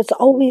seem, but it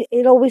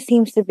always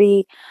seems to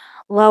be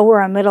lower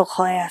and middle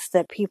class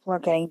that people are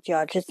getting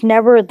judged. It's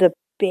never the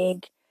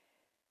big,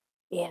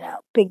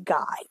 big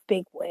guy,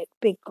 big wig,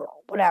 big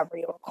girl, whatever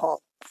you want to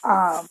call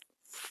it.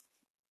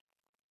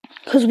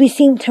 Because we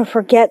seem to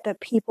forget that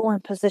people in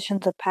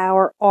positions of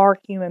power are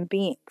human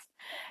beings.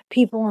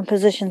 People in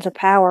positions of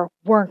power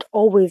weren't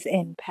always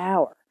in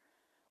power.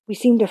 We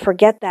seem to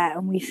forget that,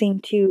 and we seem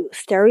to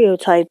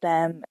stereotype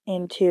them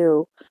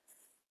into,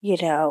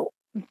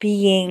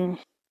 being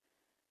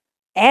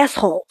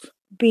assholes,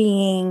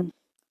 being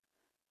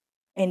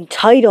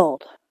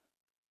entitled.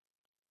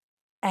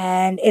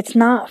 And it's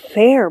not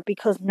fair,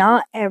 because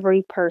not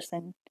every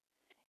person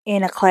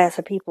in a class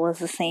of people is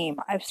the same.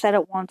 I've said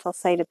it once, I'll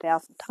say it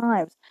 1,000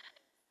 times.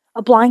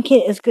 A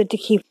blanket is good to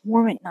keep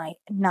warm at night,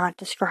 not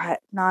to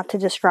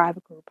describe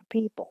a group of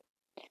people.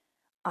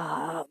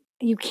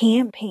 You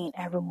can't paint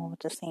everyone with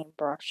the same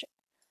brush.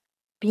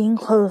 Being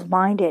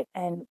closed-minded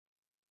and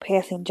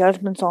passing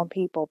judgments on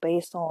people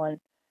based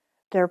on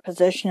their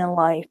position in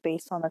life,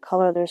 based on the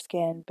color of their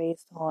skin,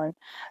 based on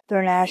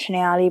their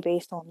nationality,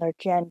 based on their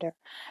gender,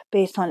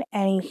 based on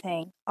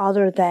anything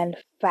other than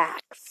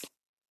facts,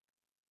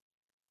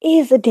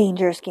 is a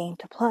dangerous game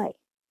to play.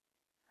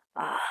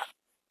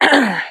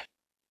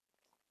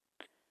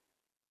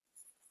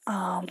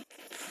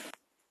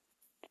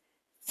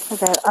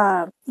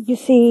 You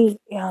see,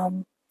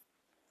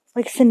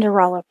 like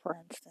Cinderella, for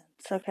instance,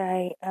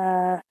 okay?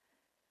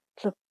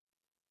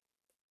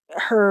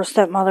 Her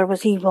stepmother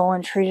was evil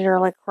and treated her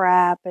like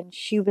crap, and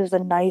she was a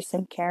nice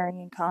and caring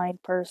and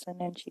kind person,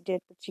 and she did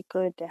what she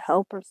could to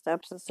help her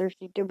stepsister.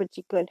 She did what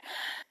she could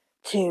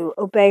to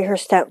obey her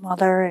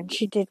stepmother, and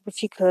she did what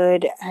she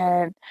could,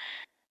 and,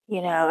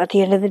 at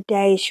the end of the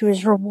day, she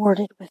was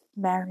rewarded with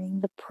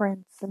marrying the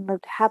prince and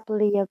lived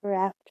happily ever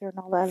after and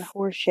all that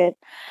horseshit.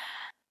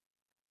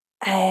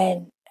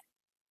 And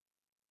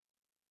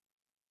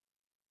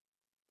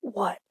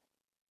what?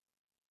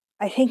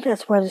 I think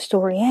that's where the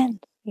story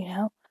ends,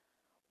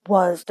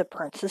 Was the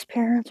prince's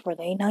parents, were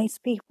they nice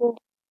people?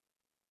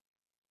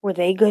 Were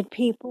they good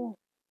people?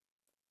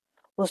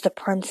 Was the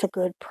prince a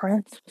good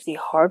prince? Was he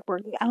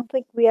hardworking? I don't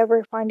think we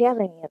ever find out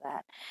any of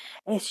that.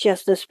 It's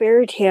just this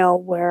fairy tale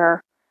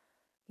where,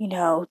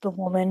 the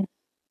woman,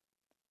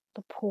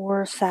 the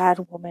poor, sad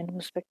woman,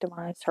 was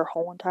victimized her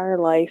whole entire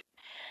life.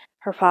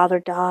 Her father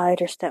died,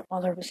 her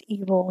stepmother was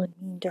evil and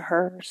mean to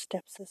her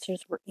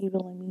stepsisters were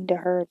evil and mean to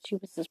her. She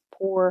was this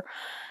poor,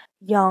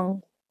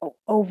 young,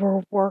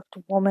 overworked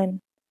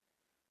woman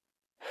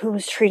who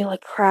was treated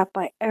like crap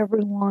by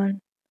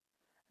everyone.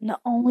 And the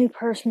only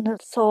person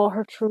that saw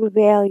her true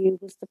value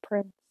was the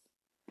prince.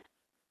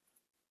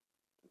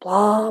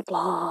 Blah,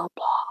 blah,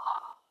 blah.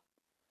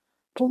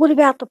 But what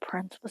about the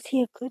prince? Was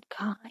he a good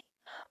guy?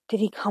 Did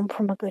he come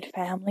from a good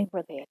family?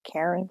 Were they a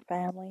caring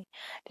family?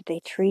 Did they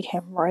treat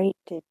him right?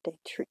 Did they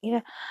treat,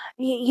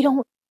 you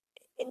don't,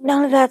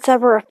 none of that's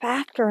ever a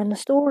factor in the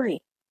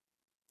story.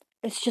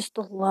 It's just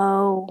the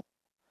low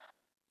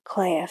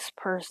class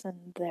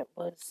person that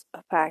was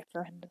a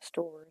factor in the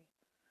story.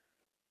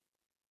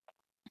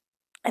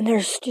 And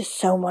there's just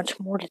so much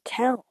more to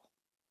tell.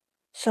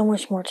 So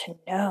much more to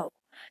know,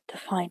 to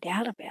find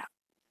out about.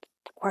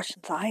 The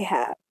questions I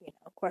have,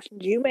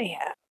 questions you may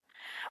have.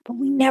 But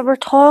we never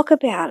talk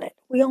about it.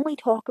 We only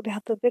talk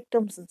about the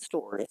victims and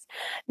stories.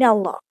 Now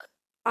look,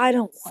 I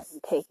don't want you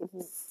taking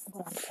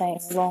what I'm saying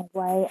the wrong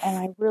way, and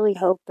I really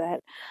hope that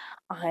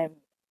I'm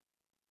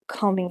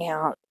coming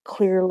out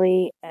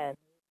clearly and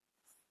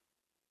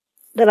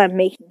that I'm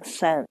making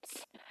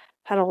sense.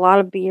 Had a lot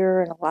of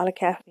beer and a lot of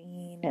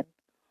caffeine and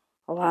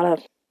a lot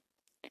of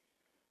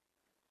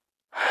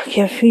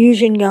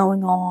confusion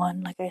going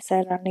on. Like I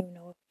said, I don't even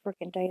know what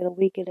freaking day of the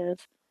week it is.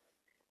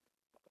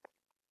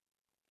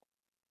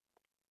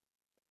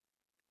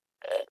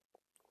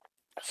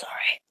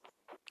 Sorry,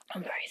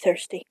 I'm very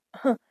thirsty.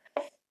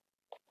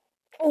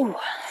 Ooh.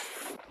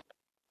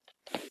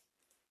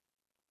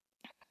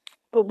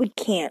 But we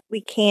can't.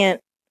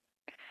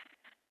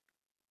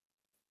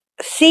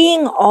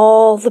 Seeing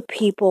all the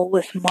people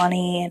with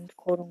money and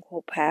quote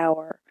unquote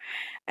power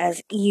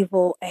as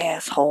evil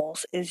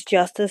assholes is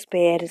just as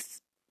bad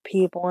as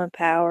people in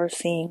power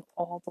seeing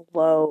all the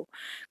low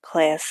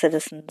class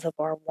citizens of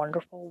our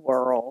wonderful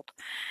world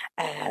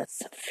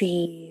as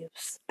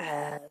thieves,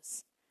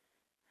 as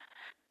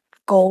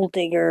gold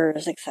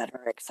diggers,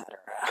 etc., etc.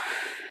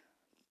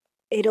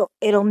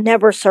 It'll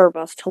never serve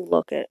us to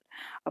look at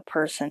a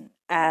person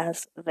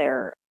as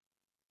their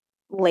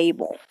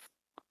label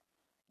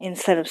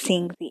instead of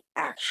seeing the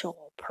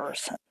actual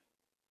person.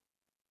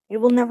 It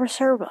will never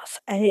serve us,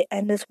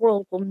 and this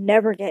world will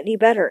never get any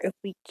better if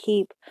we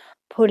keep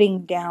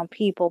putting down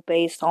people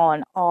based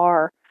on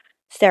our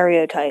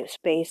stereotypes,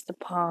 based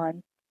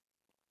upon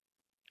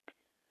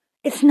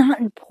it's not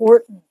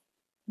important.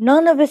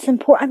 None of it's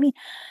important. I mean,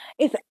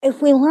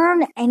 if we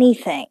learn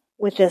anything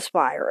with this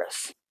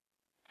virus,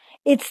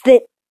 it's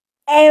that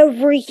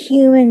every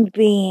human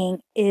being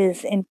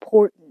is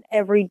important.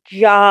 Every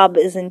job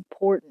is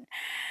important.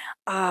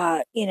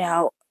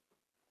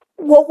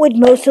 What would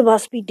most of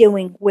us be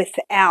doing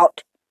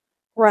without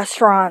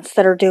restaurants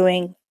that are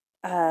doing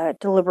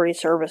delivery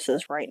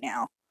services right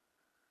now?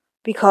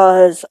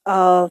 Because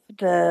of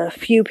the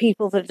few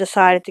people that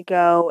decided to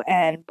go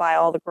and buy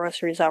all the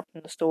groceries up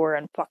from the store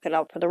and fuck it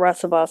up for the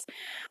rest of us,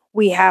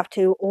 we have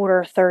to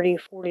order $30,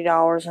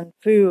 $40 in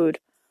food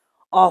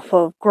off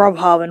of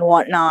Grubhub and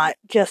whatnot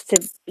just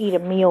to eat a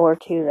meal or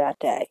two that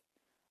day.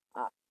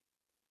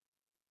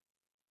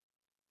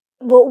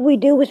 What would we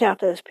do without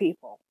those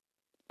people?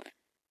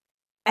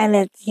 And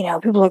it's,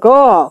 people are like,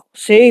 oh,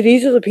 see,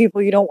 these are the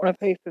people you don't want to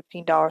pay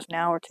 $15 an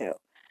hour to.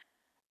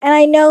 And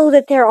I know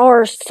that there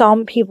are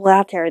some people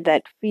out there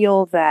that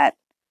feel that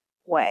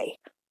way.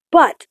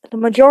 But the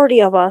majority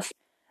of us,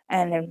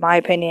 and in my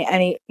opinion,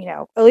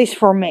 at least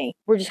for me,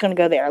 we're just going to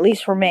go there, at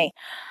least for me,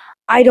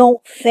 I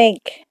don't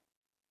think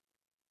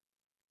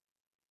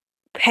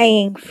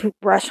paying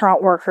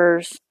restaurant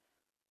workers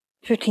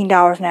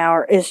 $15 an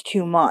hour is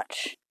too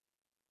much.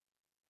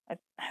 I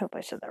hope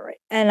I said that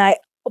right.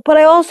 But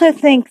I also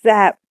think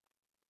that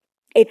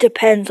it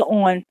depends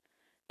on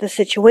the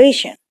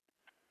situation.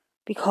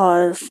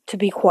 Because, to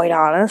be quite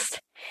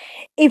honest,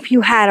 if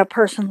you had a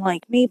person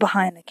like me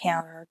behind the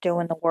counter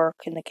doing the work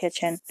in the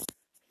kitchen,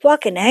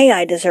 fucking A,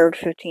 I deserved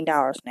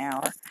 $15 an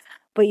hour.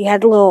 But you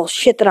had the little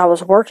shit that I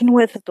was working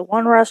with at the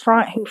one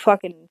restaurant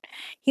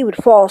he would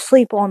fall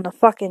asleep on the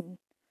fucking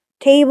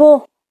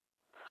table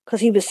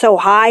because he was so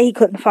high he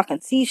couldn't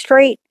fucking see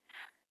straight.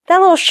 That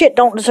little shit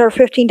don't deserve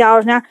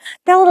 $15 an hour.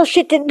 That little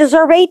shit didn't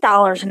deserve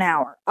 $8 an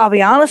hour. I'll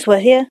be honest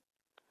with you.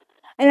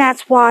 And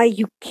that's why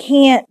you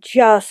can't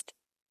just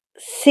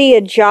see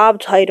a job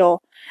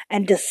title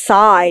and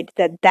decide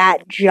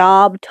that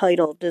job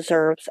title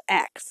deserves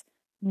X.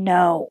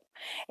 No.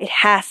 It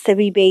has to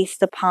be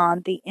based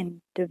upon the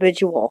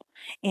individual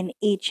in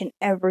each and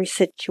every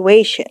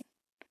situation.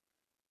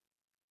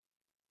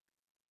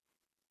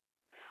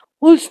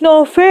 Well, it's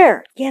not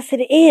fair. Yes,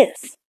 it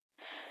is.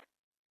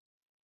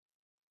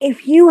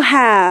 If you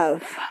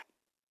have... I'm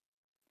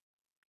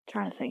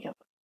trying to think of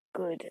a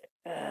good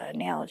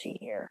analogy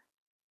here.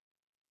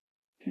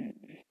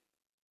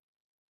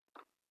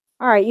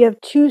 Alright, you have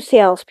two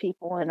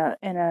salespeople in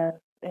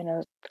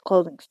a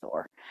clothing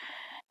store.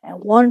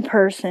 And one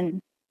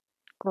person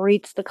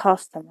greets the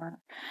customer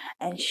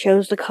and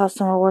shows the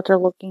customer what they're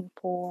looking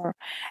for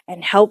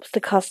and helps the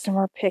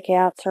customer pick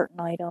out certain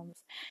items,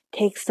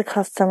 takes the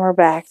customer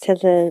back to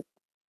the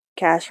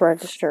cash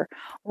register,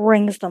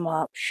 rings them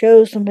up,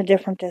 shows them the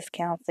different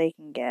discounts they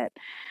can get,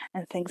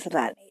 and things of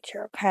that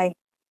nature, okay?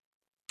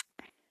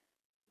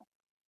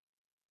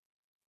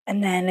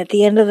 And then at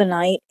the end of the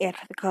night,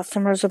 after the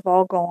customers have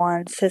all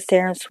gone, sits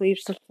there and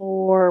sweeps the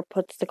floor,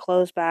 puts the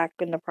clothes back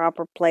in the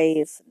proper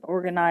place,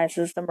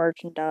 organizes the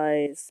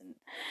merchandise, and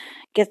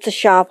gets the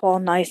shop all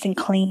nice and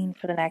clean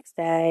for the next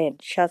day,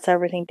 and shuts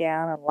everything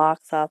down and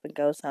locks up and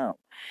goes home.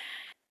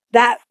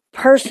 That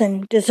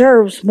person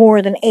deserves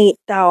more than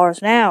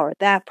 $8 an hour.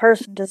 That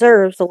person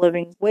deserves a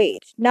living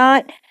wage.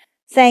 Not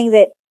saying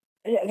that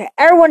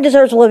everyone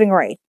deserves a living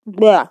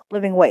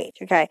wage.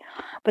 Okay?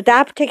 But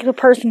that particular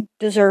person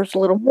deserves a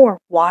little more.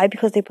 Why?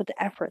 Because they put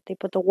the effort, they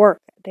put the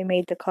work, they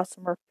made the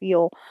customer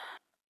feel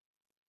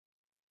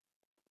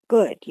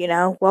good,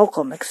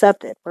 welcome,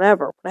 accepted,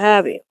 whatever, what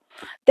have you.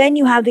 Then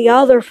you have the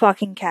other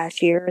fucking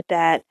cashier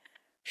that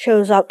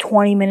shows up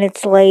 20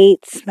 minutes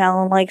late,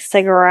 smelling like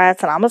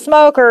cigarettes, and I'm a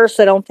smoker,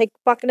 so don't take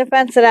fucking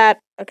offense to that,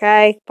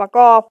 okay? Fuck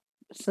off.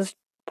 This is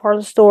part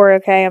of the story,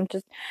 okay?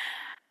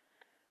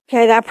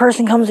 Okay, that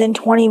person comes in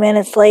 20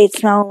 minutes late,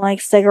 smelling like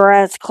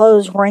cigarettes,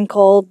 clothes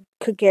wrinkled,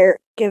 could give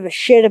a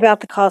shit about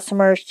the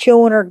customers,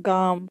 chewing her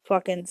gum,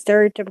 fucking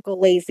stereotypical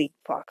lazy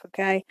fuck,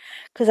 okay?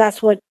 Because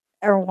that's what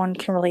everyone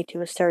can relate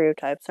to as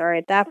stereotypes,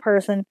 alright? That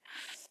person,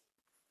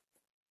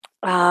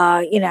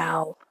 not,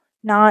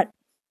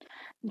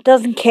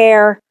 doesn't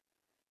care,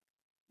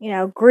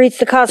 greets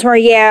the customer,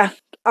 yeah,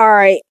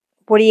 alright,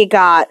 what do you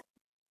got?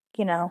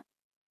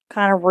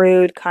 Kind of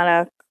rude,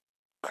 kind of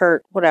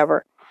curt,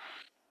 whatever.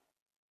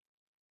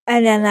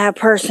 And then that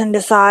person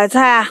decides,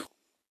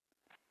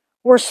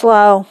 we're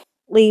slow,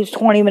 leaves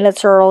 20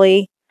 minutes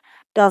early,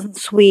 doesn't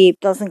sweep,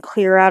 doesn't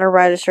clear out a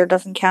register,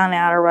 doesn't count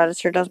out a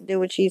register, doesn't do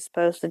what she's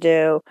supposed to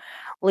do,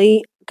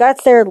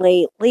 gets there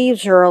late,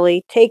 leaves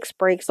early, takes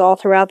breaks all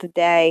throughout the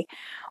day,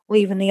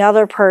 leaving the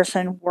other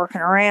person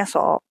working her ass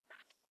off.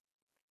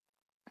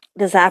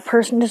 Does that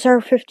person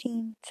deserve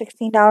 $15,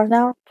 $16 an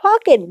hour?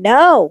 Fucking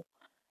no.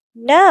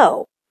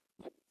 No.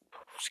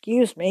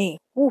 Excuse me.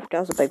 Ooh, that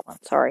was a big one.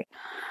 Sorry.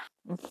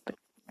 I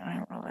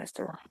didn't realize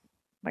there were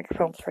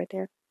microphones right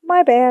there.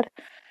 My bad.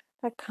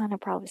 That kind of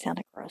probably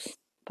sounded gross.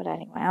 But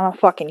anyway, I'm a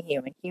fucking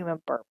human.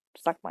 Human burp.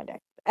 Suck my dick.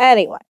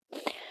 Anyway.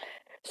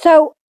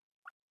 So,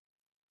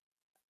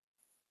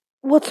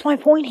 what's my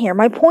point here?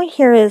 My point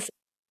here is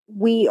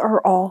we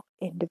are all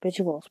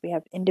individuals. We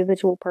have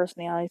individual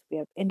personalities. We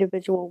have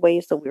individual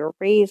ways that we were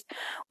raised.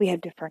 We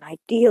have different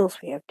ideals.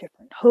 We have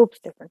different hopes,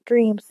 different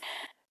dreams,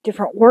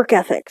 different work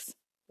ethics.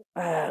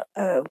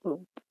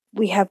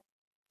 We have,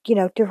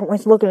 different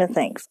ways of looking at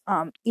things.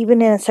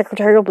 Even in a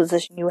secretarial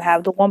position, you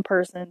have the one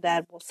person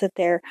that will sit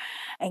there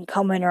and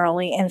come in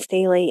early and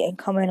stay late and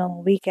come in on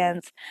the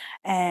weekends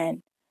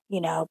and,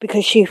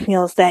 because she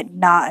feels that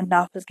not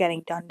enough is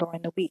getting done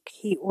during the week.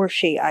 He or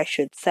she, I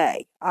should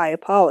say. I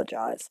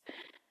apologize.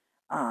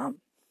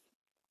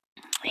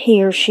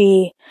 He or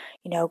she,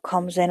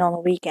 comes in on the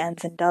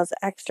weekends and does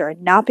extra,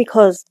 not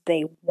because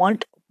they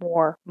want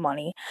more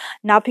money,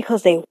 not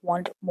because they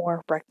want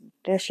more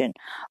recognition,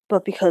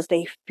 but because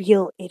they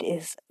feel it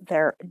is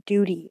their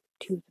duty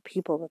to the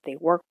people that they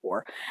work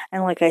for.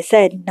 And like I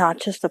said, not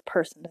just the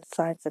person that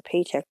signs the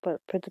paycheck, but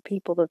for the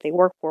people that they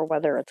work for,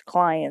 whether it's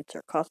clients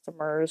or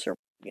customers or,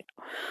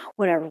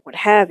 whatever, what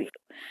have you.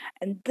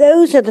 And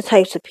those are the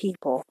types of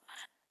people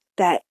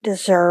that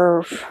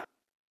deserve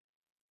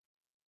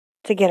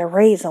to get a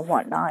raise and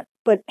whatnot,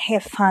 but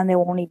half the time they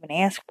won't even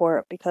ask for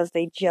it because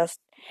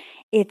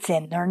it's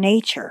in their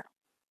nature.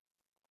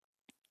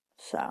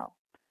 So,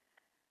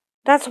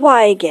 that's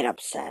why I get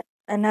upset.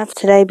 And that's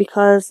today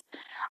because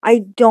I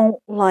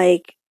don't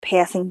like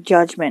passing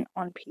judgment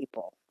on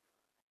people.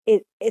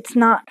 It's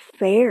not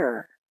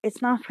fair.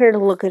 It's not fair to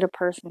look at a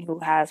person who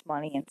has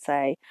money and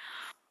say,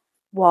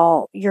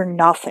 well, you're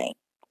nothing.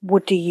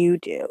 What do you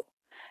do?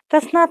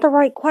 That's not the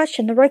right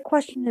question. The right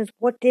question is,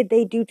 what did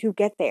they do to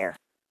get there?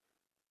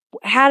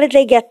 How did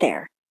they get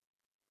there?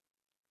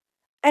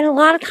 And a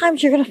lot of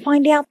times you're going to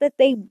find out that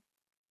they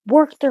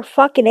worked their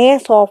fucking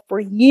ass off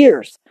for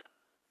years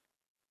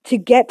to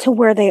get to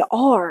where they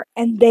are.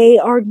 And they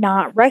are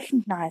not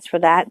recognized for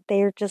that.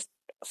 They're just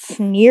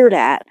sneered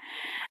at.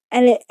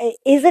 And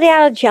is it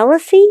out of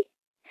jealousy?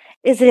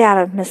 Is it out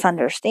of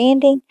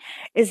misunderstanding?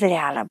 Is it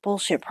out of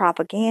bullshit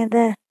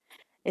propaganda?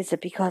 Is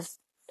it because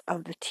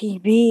of the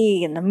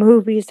TV and the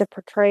movies that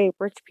portray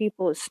rich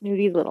people as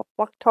snooty little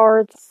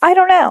fucktards? I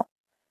don't know.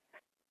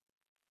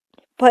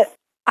 But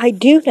I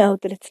do know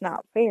that it's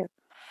not fair.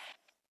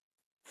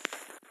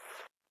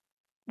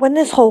 When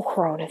this whole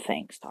corona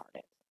thing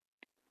started,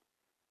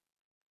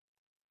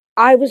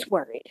 I was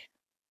worried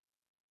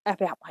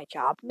about my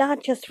job,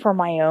 not just for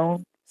my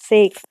own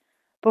sake,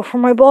 but for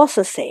my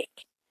boss's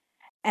sake.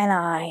 And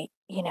I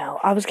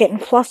was getting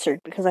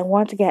flustered because I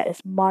wanted to get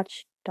as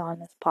much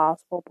done as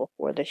possible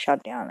before the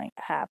shutdown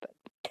happened.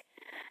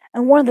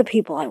 And one of the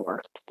people I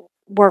work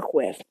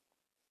with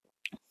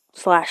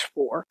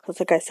 /for,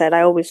 because like I said,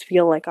 I always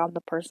feel like I'm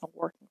the person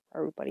working for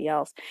everybody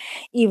else,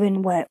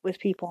 even with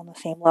people on the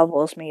same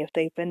level as me. If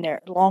they've been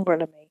there longer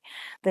than me,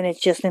 then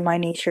it's just in my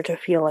nature to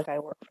feel like I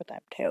work for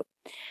them too.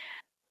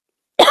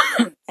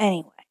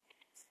 Anyway,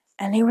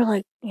 and they were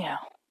like,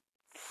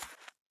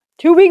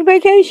 2-week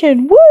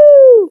vacation,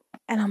 woo!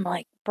 And I'm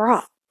like,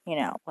 bruh,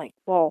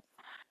 well,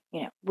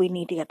 we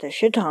need to get this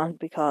shit done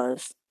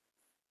because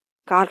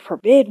God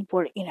forbid,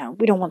 we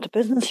don't want the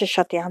business to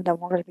shut down, then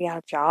we're going to be out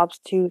of jobs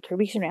 2-3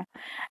 weeks from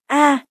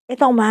now. It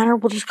don't matter,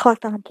 we'll just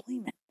collect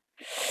unemployment.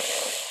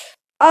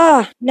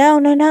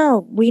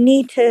 No. We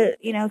need to,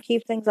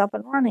 keep things up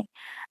and running.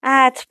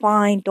 It's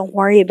fine, don't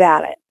worry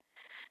about it.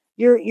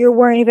 You're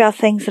worrying about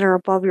things that are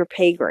above your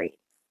pay grade.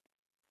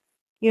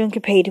 You don't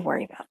get paid to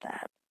worry about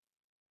that.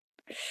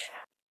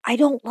 I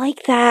don't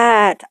like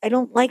that. I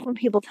don't like when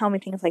people tell me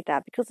things like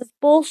that because it's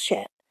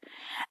bullshit.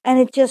 And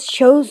it just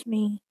shows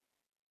me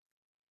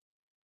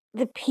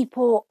that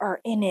people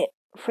are in it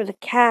for the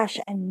cash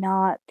and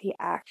not the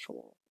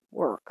actual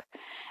work.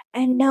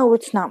 And no,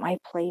 it's not my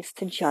place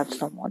to judge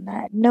someone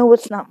that. No,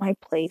 it's not my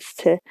place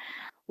to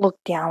look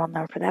down on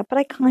them for that. But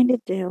I kind of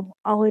do.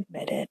 I'll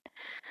admit it.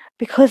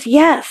 Because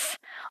yes,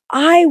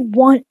 I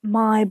want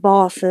my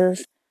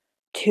bosses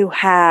to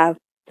have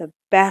the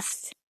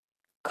best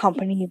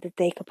company that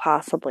they could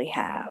possibly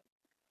have.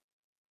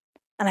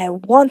 And I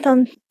want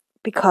them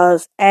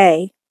because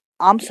A,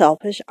 I'm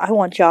selfish. I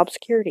want job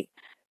security.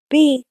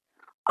 B,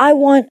 I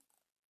want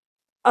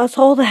us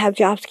all to have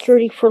job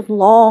security for a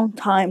long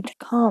time to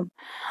come.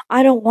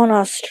 I don't want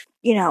us,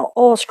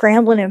 all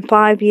scrambling in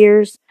 5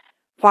 years,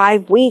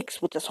 5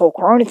 weeks with this whole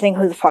corona thing.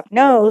 Who the fuck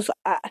knows?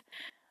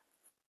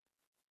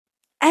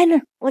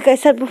 And like I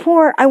said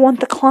before, I want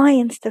the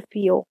clients to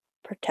feel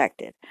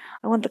protected.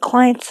 I want the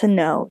clients to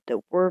know that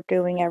we're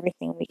doing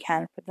everything we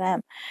can for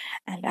them,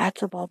 and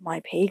that's above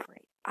my pay grade.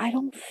 I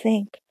don't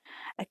think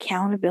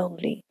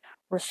accountability,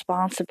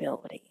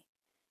 responsibility,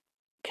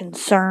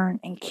 concern,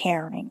 and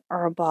caring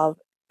are above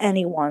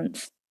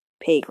anyone's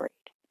pay grade.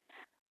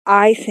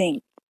 I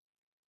think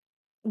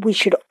we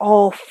should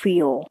all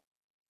feel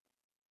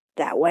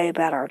that way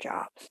about our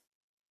jobs.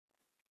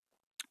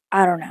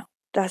 I don't know.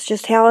 That's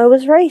just how I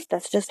was raised.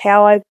 That's just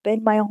how I've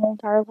been my whole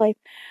entire life.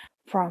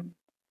 From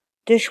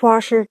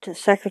dishwasher to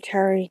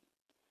secretary,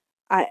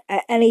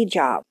 any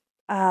job.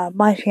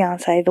 My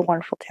fiance, the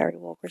wonderful Terry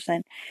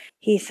Wilkerson,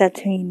 he said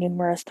to me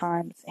numerous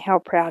times how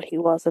proud he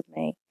was of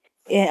me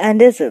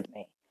and is of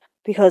me.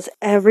 Because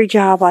every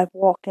job I've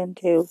walked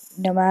into,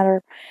 no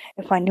matter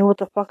if I knew what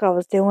the fuck I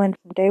was doing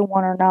from day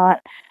one or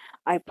not,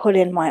 I put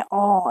in my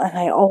all, and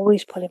I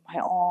always put in my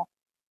all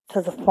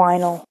to the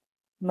final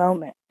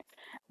moment.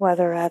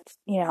 Whether that's,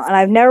 and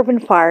I've never been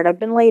fired, I've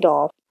been laid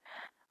off,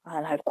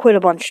 and I've quit a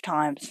bunch of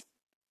times,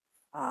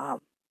 um,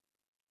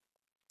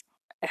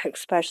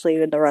 especially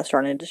in the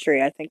restaurant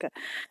industry. I think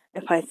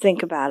if I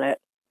think about it,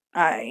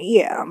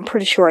 I'm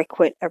pretty sure I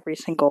quit every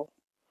single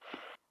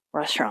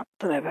restaurant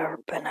that I've ever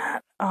been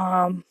at,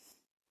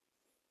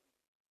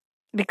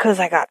 because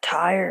I got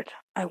tired.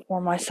 I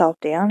wore myself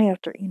down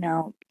after,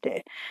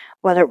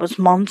 whether it was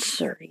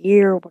months or a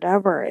year or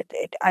whatever.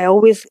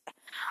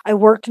 I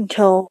worked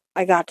until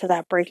I got to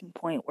that breaking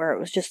point where it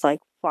was just like,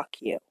 fuck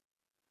you.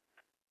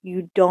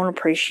 You don't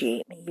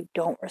appreciate me. You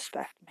don't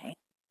respect me.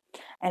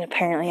 And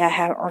apparently I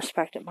haven't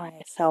respected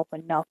myself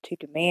enough to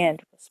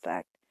demand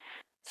respect.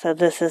 So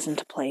this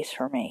isn't a place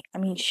for me. I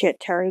mean, shit,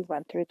 Terry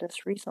went through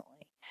this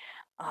recently.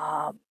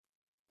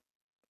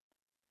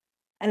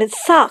 And it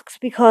sucks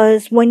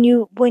because when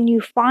you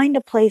find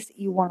a place that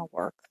you want to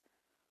work,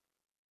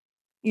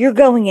 you're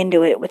going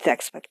into it with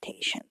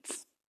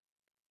expectations.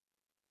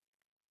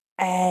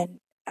 And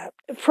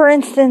for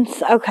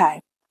instance,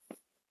 okay,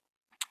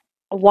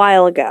 a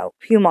while ago,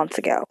 a few months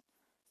ago,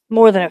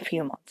 more than a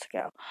few months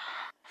ago,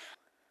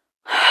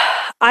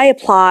 I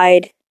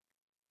applied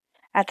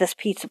at this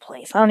pizza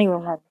place. I don't even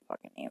remember the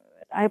fucking name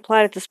of it. I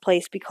applied at this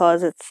place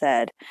because it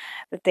said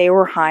that they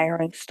were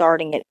hiring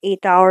starting at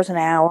 $8 an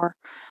hour,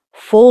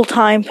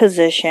 full-time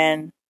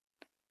position,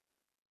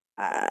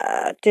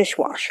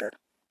 dishwasher.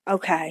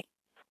 Okay.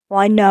 Well,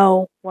 I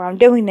know what I'm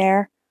doing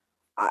there.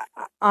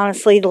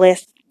 Honestly, the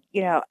last,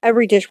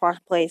 every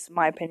dishwasher place, in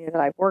my opinion,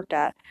 that I've worked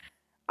at,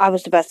 I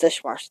was the best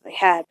dishwasher they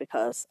had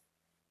because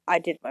I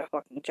did my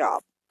fucking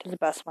job to the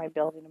best of my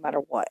ability no matter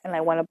what. And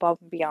I went above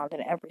and beyond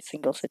in every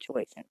single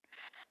situation.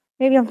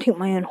 Maybe I'm tooting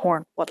my own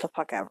horn. What the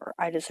fuck ever.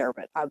 I deserve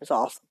it. I was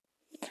awesome.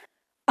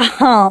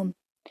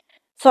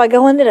 So I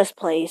go into this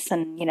place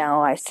and,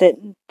 I sit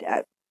and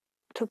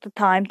took the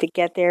time to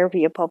get there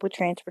via public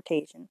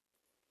transportation.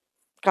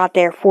 Got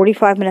there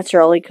 45 minutes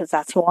early because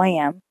that's who I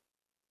am.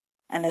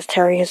 And as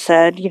Terry has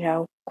said,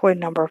 quite a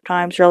number of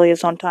times, early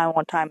is on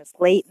time is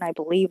late. And I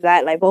believe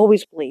that, and I've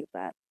always believed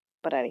that.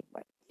 But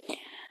anyway.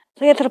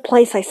 So I get to the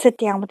place, I sit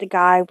down with the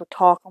guy, we're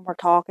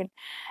talking.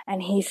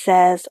 And he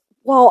says,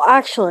 well,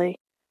 actually,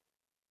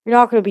 you're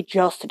not going to be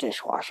just a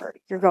dishwasher.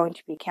 You're going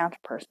to be a counter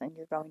person.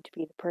 You're going to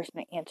be the person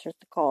that answers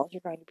the calls.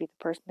 You're going to be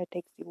the person that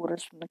takes the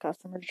orders from the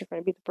customers. You're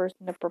going to be the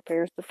person that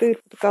prepares the food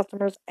for the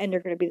customers. And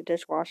you're going to be the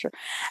dishwasher.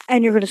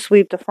 And you're going to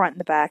sweep the front and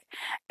the back.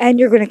 And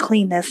you're going to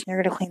clean this and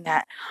you're going to clean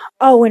that.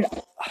 Oh,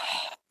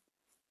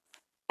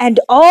 and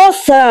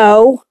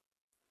also,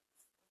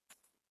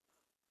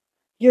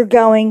 you're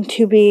going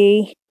to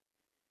be...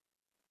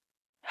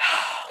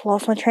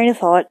 Lost my train of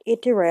thought.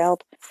 It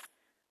derailed.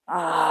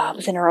 I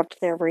was interrupted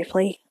there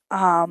briefly.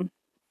 And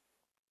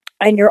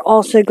you're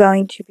also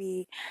going to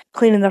be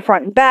cleaning the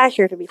front and back.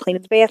 You're going to be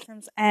cleaning the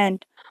bathrooms.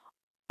 And,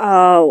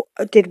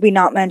 did we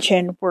not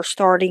mention we're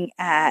starting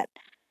at,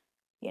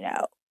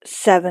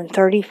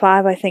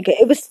 7:35, I think.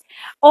 It was,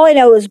 all I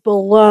know is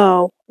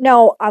below.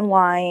 No, I'm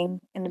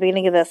lying. In the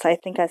beginning of this, I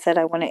think I said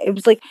it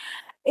was like,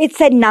 it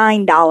said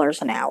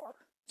 $9 an hour.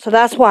 So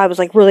that's why I was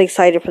like really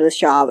excited for this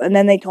job. And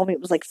then they told me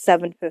it was like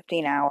 $7.50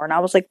 an hour. And I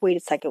was like, wait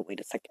a second.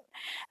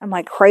 Am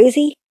I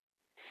crazy?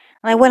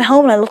 And I went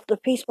home and I looked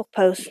at the Facebook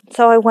post.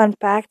 So I went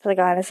back to the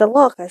guy and I said,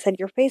 look,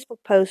 your Facebook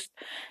post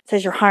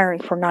says you're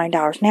hiring for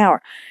 $9 an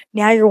hour.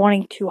 Now you're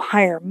wanting to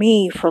hire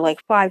me for like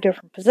 5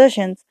 different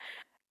positions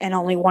and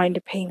only wanting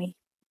to pay me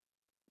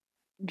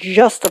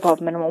just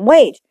above minimum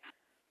wage.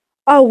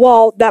 Oh,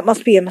 well, that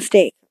must be a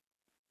mistake.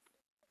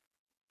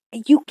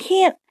 You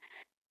can't.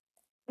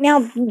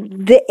 Now,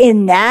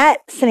 in that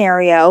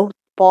scenario,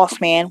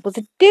 boss man was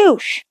a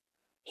douche.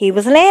 He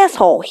was an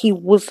asshole. He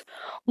was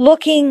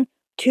looking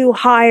to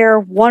hire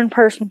one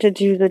person to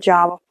do the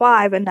job of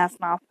 5, and that's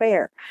not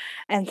fair.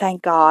 And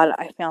thank God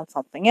I found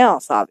something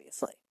else,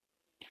 obviously.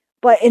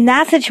 But in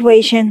that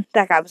situation,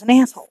 that guy was an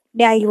asshole.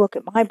 Now you look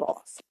at my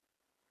boss.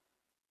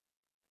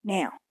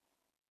 Now,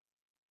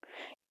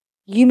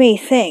 you may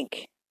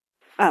think,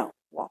 oh,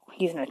 well,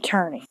 he's an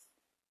attorney.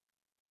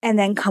 And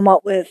then come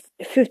up with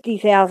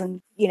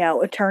 50,000,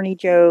 attorney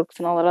jokes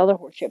and all that other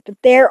horseshit. But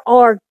there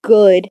are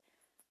good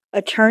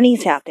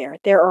attorneys out there.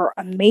 There are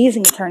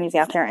amazing attorneys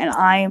out there, and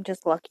I am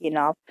just lucky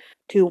enough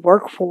to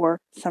work for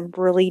some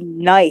really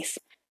nice,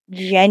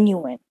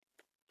 genuine,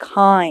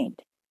 kind,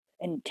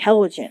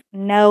 intelligent.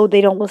 No,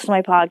 they don't listen to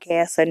my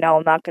podcast, so no,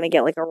 I'm not going to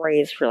get like a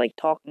raise for like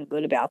talking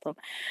good about them.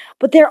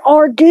 But there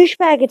are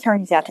douchebag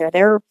attorneys out there.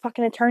 There are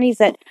fucking attorneys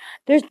that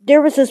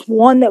there was this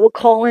one that would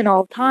call in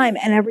all the time,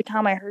 and every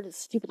time I heard his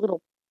stupid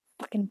little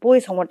fucking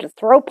voice, I wanted to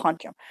throw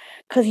punch him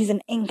because he's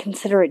an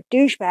inconsiderate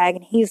douchebag,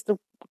 and he's the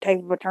type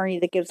of attorney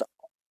that gives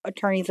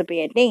attorneys a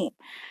bad name.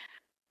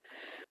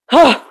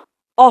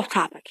 Off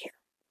topic here.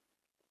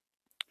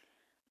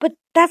 But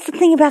that's the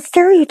thing about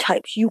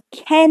stereotypes.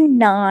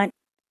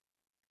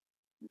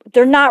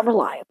 They're not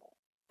reliable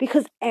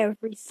because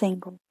every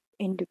single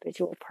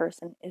individual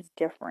person is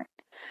different.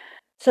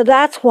 So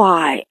that's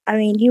why,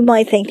 you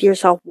might think to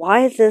yourself,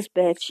 why is this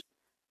bitch,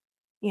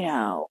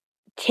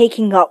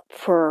 taking up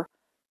for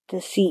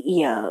the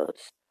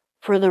CEOs,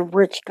 for the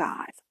rich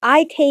guys?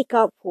 I take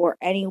up for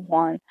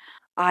anyone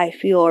I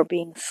feel are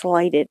being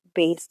slighted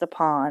based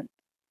upon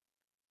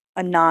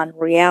a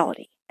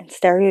non-reality. And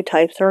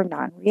stereotypes are a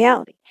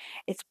non-reality.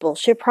 It's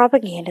bullshit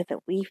propaganda that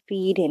we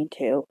feed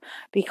into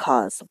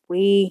because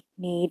we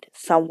need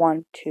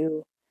someone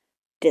to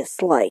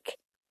dislike.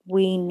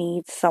 We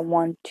need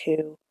someone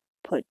to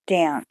put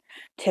down,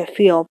 to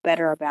feel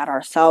better about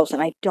ourselves.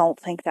 And I don't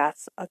think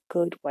that's a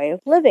good way of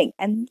living.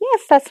 And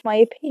yes, that's my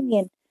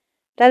opinion.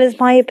 That is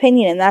my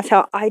opinion, and that's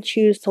how I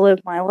choose to live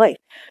my life.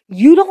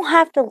 You don't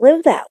have to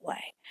live that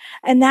way.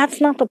 And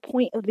that's not the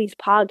point of these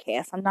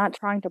podcasts. I'm not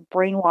trying to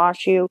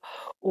brainwash you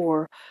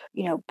or,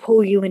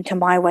 pull you into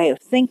my way of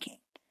thinking.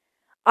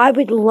 I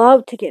would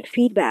love to get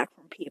feedback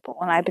from people,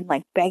 and I've been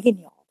like begging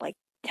y'all, like,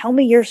 tell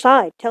me your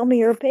side, tell me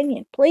your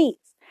opinion, please.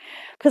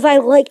 Because I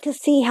like to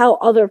see how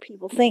other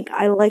people think.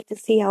 I like to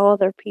see how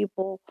other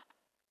people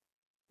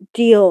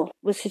deal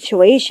with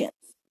situations.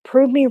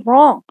 Prove me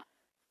wrong.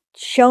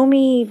 Show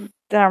me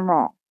that I'm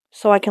wrong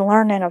so I can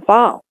learn and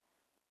evolve.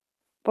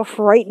 But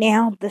for right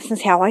now, this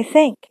is how I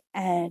think.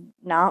 And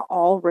not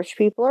all rich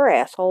people are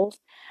assholes.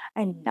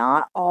 And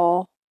not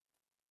all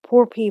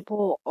poor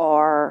people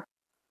are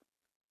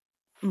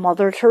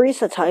Mother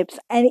Teresa types.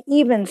 And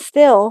even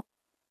still,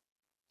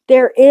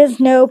 there is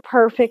no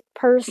perfect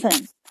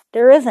person.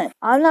 There isn't.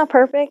 I'm not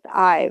perfect.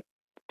 I've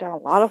done a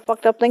lot of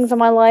fucked up things in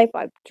my life.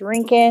 I've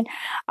drinking.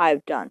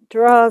 I've done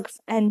drugs.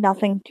 And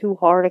nothing too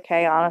hard,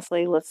 okay?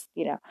 Honestly,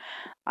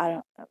 I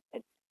don't know.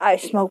 I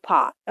smoke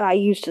pot. I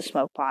used to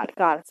smoke pot.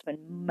 God, it's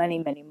been many,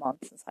 many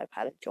months since I've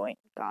had a joint.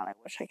 God, I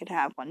wish I could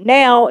have one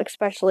now,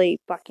 especially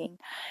fucking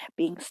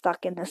being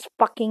stuck in this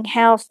fucking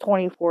house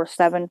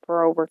 24/7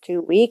 for over 2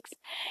 weeks.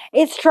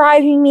 It's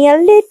driving me a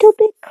little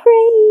bit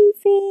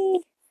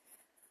crazy.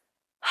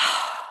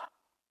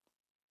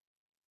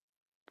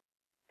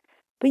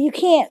 But you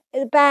can't,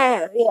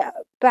 back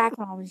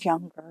when I was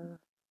younger,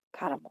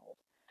 God, I'm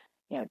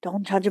old.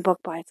 Don't judge a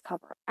book by its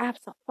cover.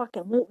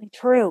 Absolutely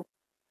true.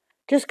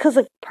 Just because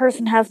a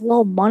person has a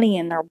little money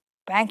in their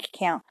bank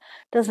account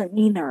doesn't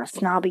mean they're a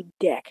snobby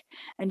dick.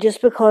 And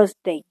just because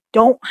they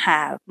don't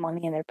have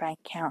money in their bank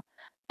account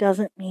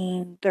doesn't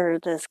mean they're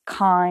this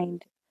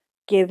kind,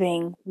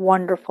 giving,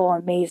 wonderful,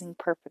 amazing,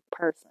 perfect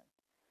person.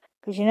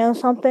 Because you know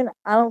something?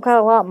 I don't got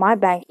a lot in my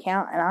bank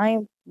account, and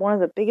I'm one of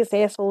the biggest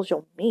assholes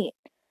you'll meet.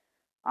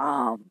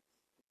 I'm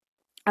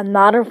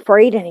not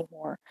afraid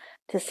anymore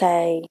to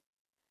say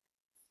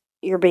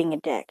you're being a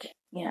dick.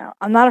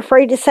 I'm not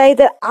afraid to say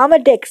that I'm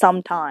a dick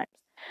sometimes.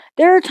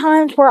 There are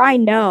times where I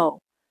know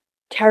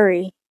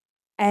Terry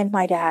and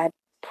my dad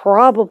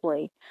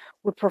probably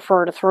would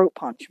prefer to throat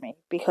punch me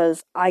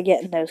because I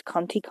get in those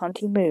cunty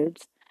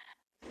moods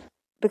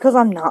because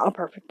I'm not a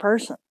perfect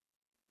person.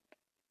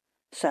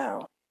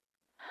 So,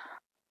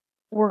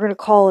 we're going to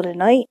call it a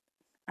night.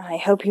 I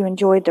hope you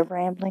enjoyed the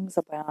ramblings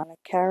of Bionic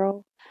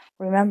Carol.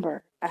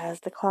 Remember, as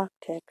the clock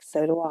ticks,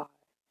 so do I.